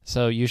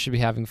 So you should be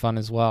having fun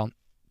as well.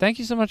 Thank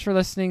you so much for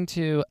listening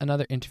to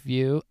another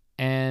interview.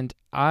 And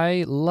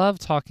I love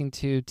talking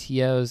to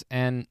TOs,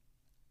 and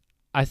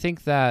I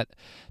think that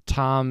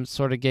Tom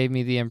sort of gave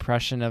me the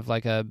impression of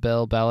like a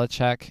Bill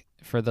Belichick.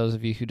 For those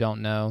of you who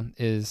don't know,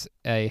 is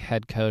a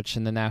head coach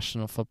in the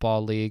National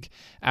Football League,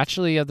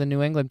 actually of the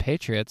New England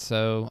Patriots.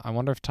 So I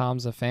wonder if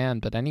Tom's a fan.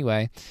 But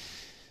anyway,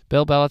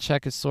 Bill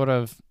Belichick is sort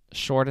of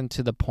short and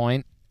to the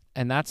point,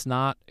 and that's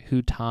not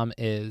who Tom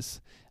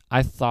is.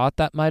 I thought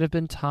that might have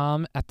been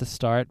Tom at the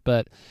start,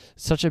 but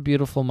such a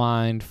beautiful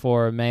mind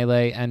for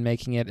Melee and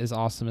making it as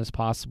awesome as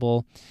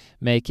possible,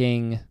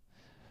 making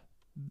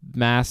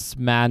Mass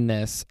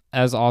Madness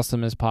as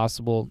awesome as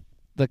possible.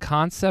 The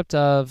concept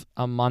of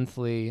a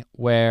monthly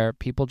where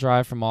people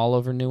drive from all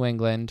over New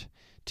England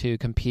to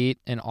compete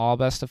in all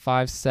best of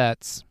 5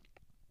 sets,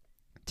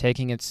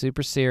 taking it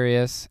super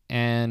serious,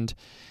 and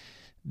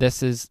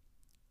this is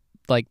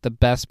like the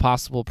best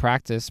possible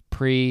practice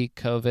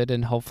pre-COVID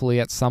and hopefully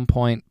at some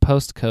point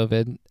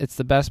post-COVID. It's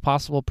the best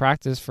possible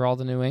practice for all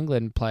the New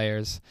England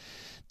players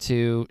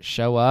to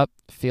show up,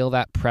 feel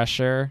that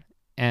pressure,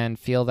 and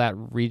feel that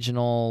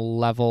regional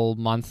level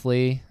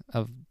monthly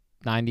of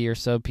 90 or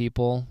so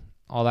people,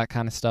 all that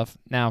kind of stuff.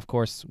 Now, of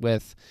course,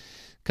 with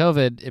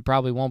COVID, it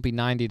probably won't be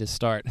 90 to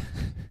start.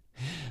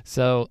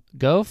 So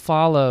go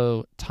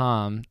follow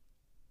Tom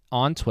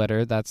on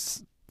Twitter.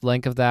 That's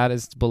link of that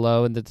is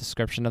below in the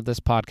description of this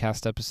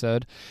podcast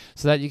episode,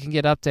 so that you can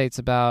get updates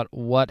about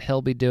what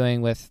he'll be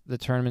doing with the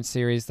tournament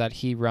series that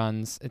he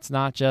runs. It's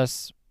not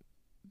just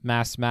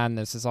Mass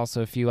Madness, it's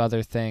also a few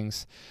other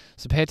things.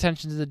 So pay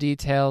attention to the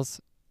details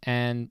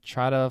and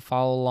try to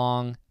follow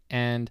along.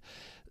 And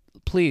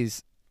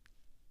please,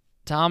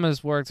 Tom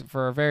has worked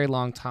for a very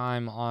long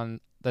time on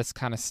this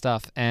kind of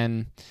stuff,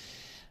 and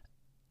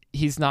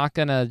he's not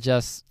going to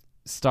just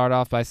start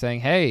off by saying,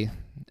 hey,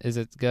 is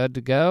it good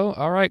to go?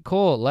 All right,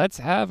 cool. Let's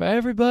have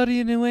everybody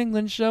in New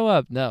England show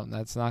up. No,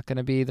 that's not going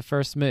to be the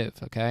first move,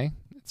 okay?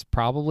 It's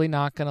probably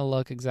not going to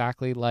look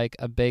exactly like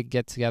a big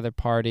get-together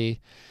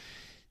party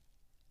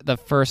the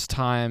first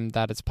time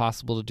that it's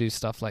possible to do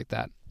stuff like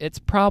that. It's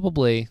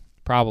probably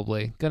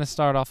going to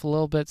start off a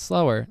little bit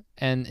slower.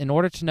 And in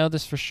order to know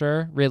this for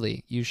sure,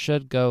 really, you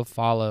should go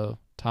follow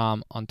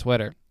Tom on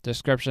Twitter.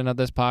 Description of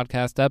this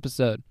podcast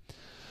episode.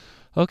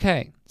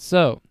 Okay,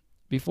 so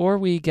before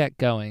we get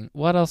going,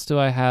 what else do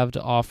I have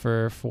to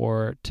offer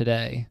for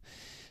today?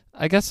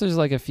 I guess there's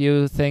like a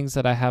few things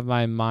that I have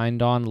my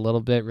mind on a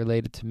little bit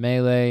related to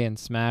Melee and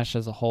Smash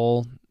as a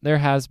whole. There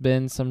has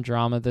been some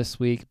drama this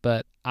week,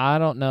 but I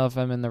don't know if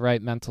I'm in the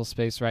right mental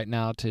space right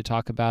now to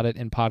talk about it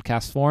in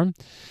podcast form.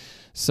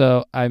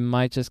 So I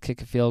might just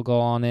kick a field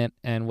goal on it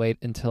and wait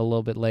until a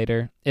little bit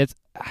later. It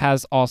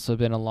has also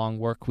been a long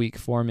work week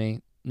for me.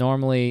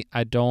 Normally,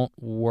 I don't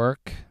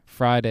work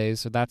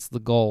Fridays, so that's the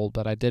goal,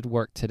 but I did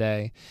work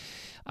today.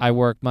 I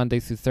work Monday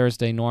through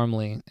Thursday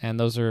normally, and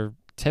those are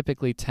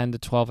typically 10 to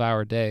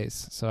 12-hour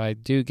days. So I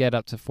do get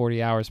up to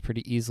 40 hours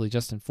pretty easily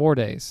just in 4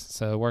 days.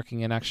 So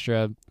working an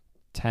extra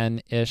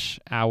 10-ish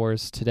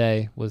hours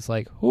today was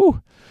like,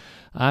 whew,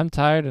 I'm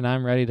tired and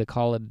I'm ready to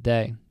call it a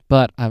day.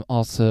 But I'm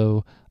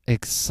also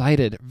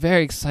excited,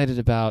 very excited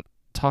about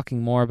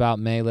talking more about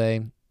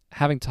Melee.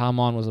 Having Tom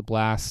on was a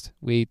blast.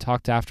 We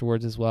talked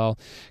afterwards as well.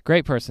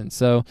 Great person.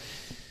 So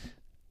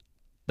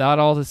that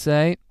all to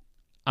say,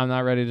 I'm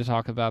not ready to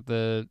talk about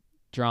the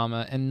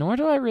drama, and nor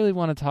do I really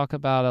want to talk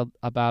about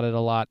it a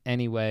lot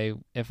anyway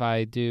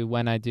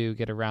when I do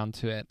get around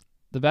to it.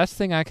 The best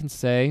thing I can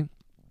say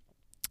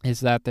is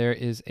that there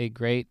is a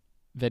great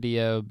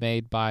video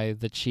made by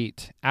The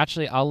Cheat.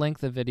 Actually, I'll link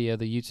the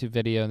YouTube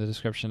video in the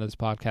description of this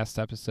podcast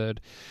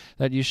episode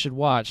that you should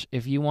watch.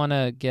 If you want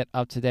to get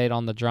up to date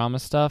on the drama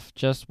stuff,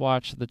 just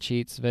watch The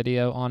Cheat's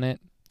video on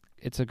it.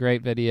 It's a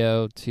great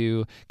video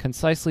to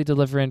concisely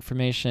deliver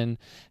information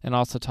and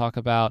also talk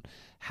about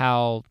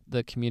how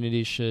the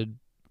community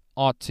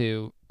ought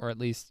to, or at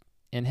least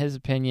in his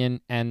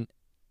opinion, and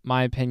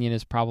my opinion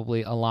is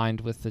probably aligned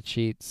with The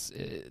Cheat's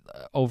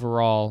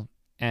overall.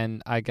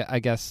 And I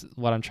guess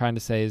what I'm trying to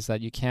say is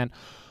that you can't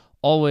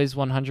always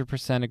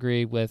 100%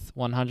 agree with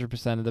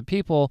 100% of the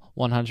people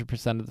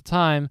 100% of the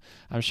time.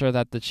 I'm sure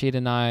that The Cheat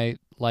and I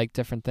like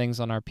different things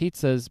on our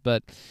pizzas,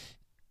 but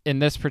in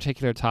this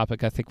particular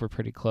topic, I think we're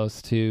pretty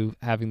close to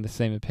having the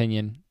same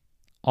opinion.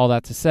 All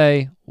that to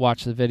say,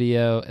 watch the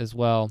video as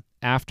well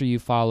after you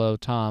follow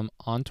Tom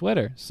on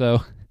Twitter.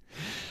 So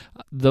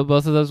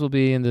both of those will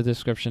be in the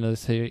description of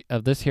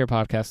this here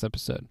podcast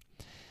episode.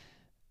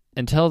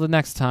 Until the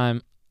next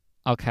time,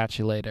 I'll catch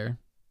you later.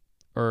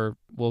 Or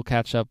we'll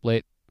catch up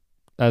late.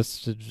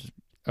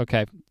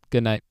 Okay,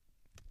 good night.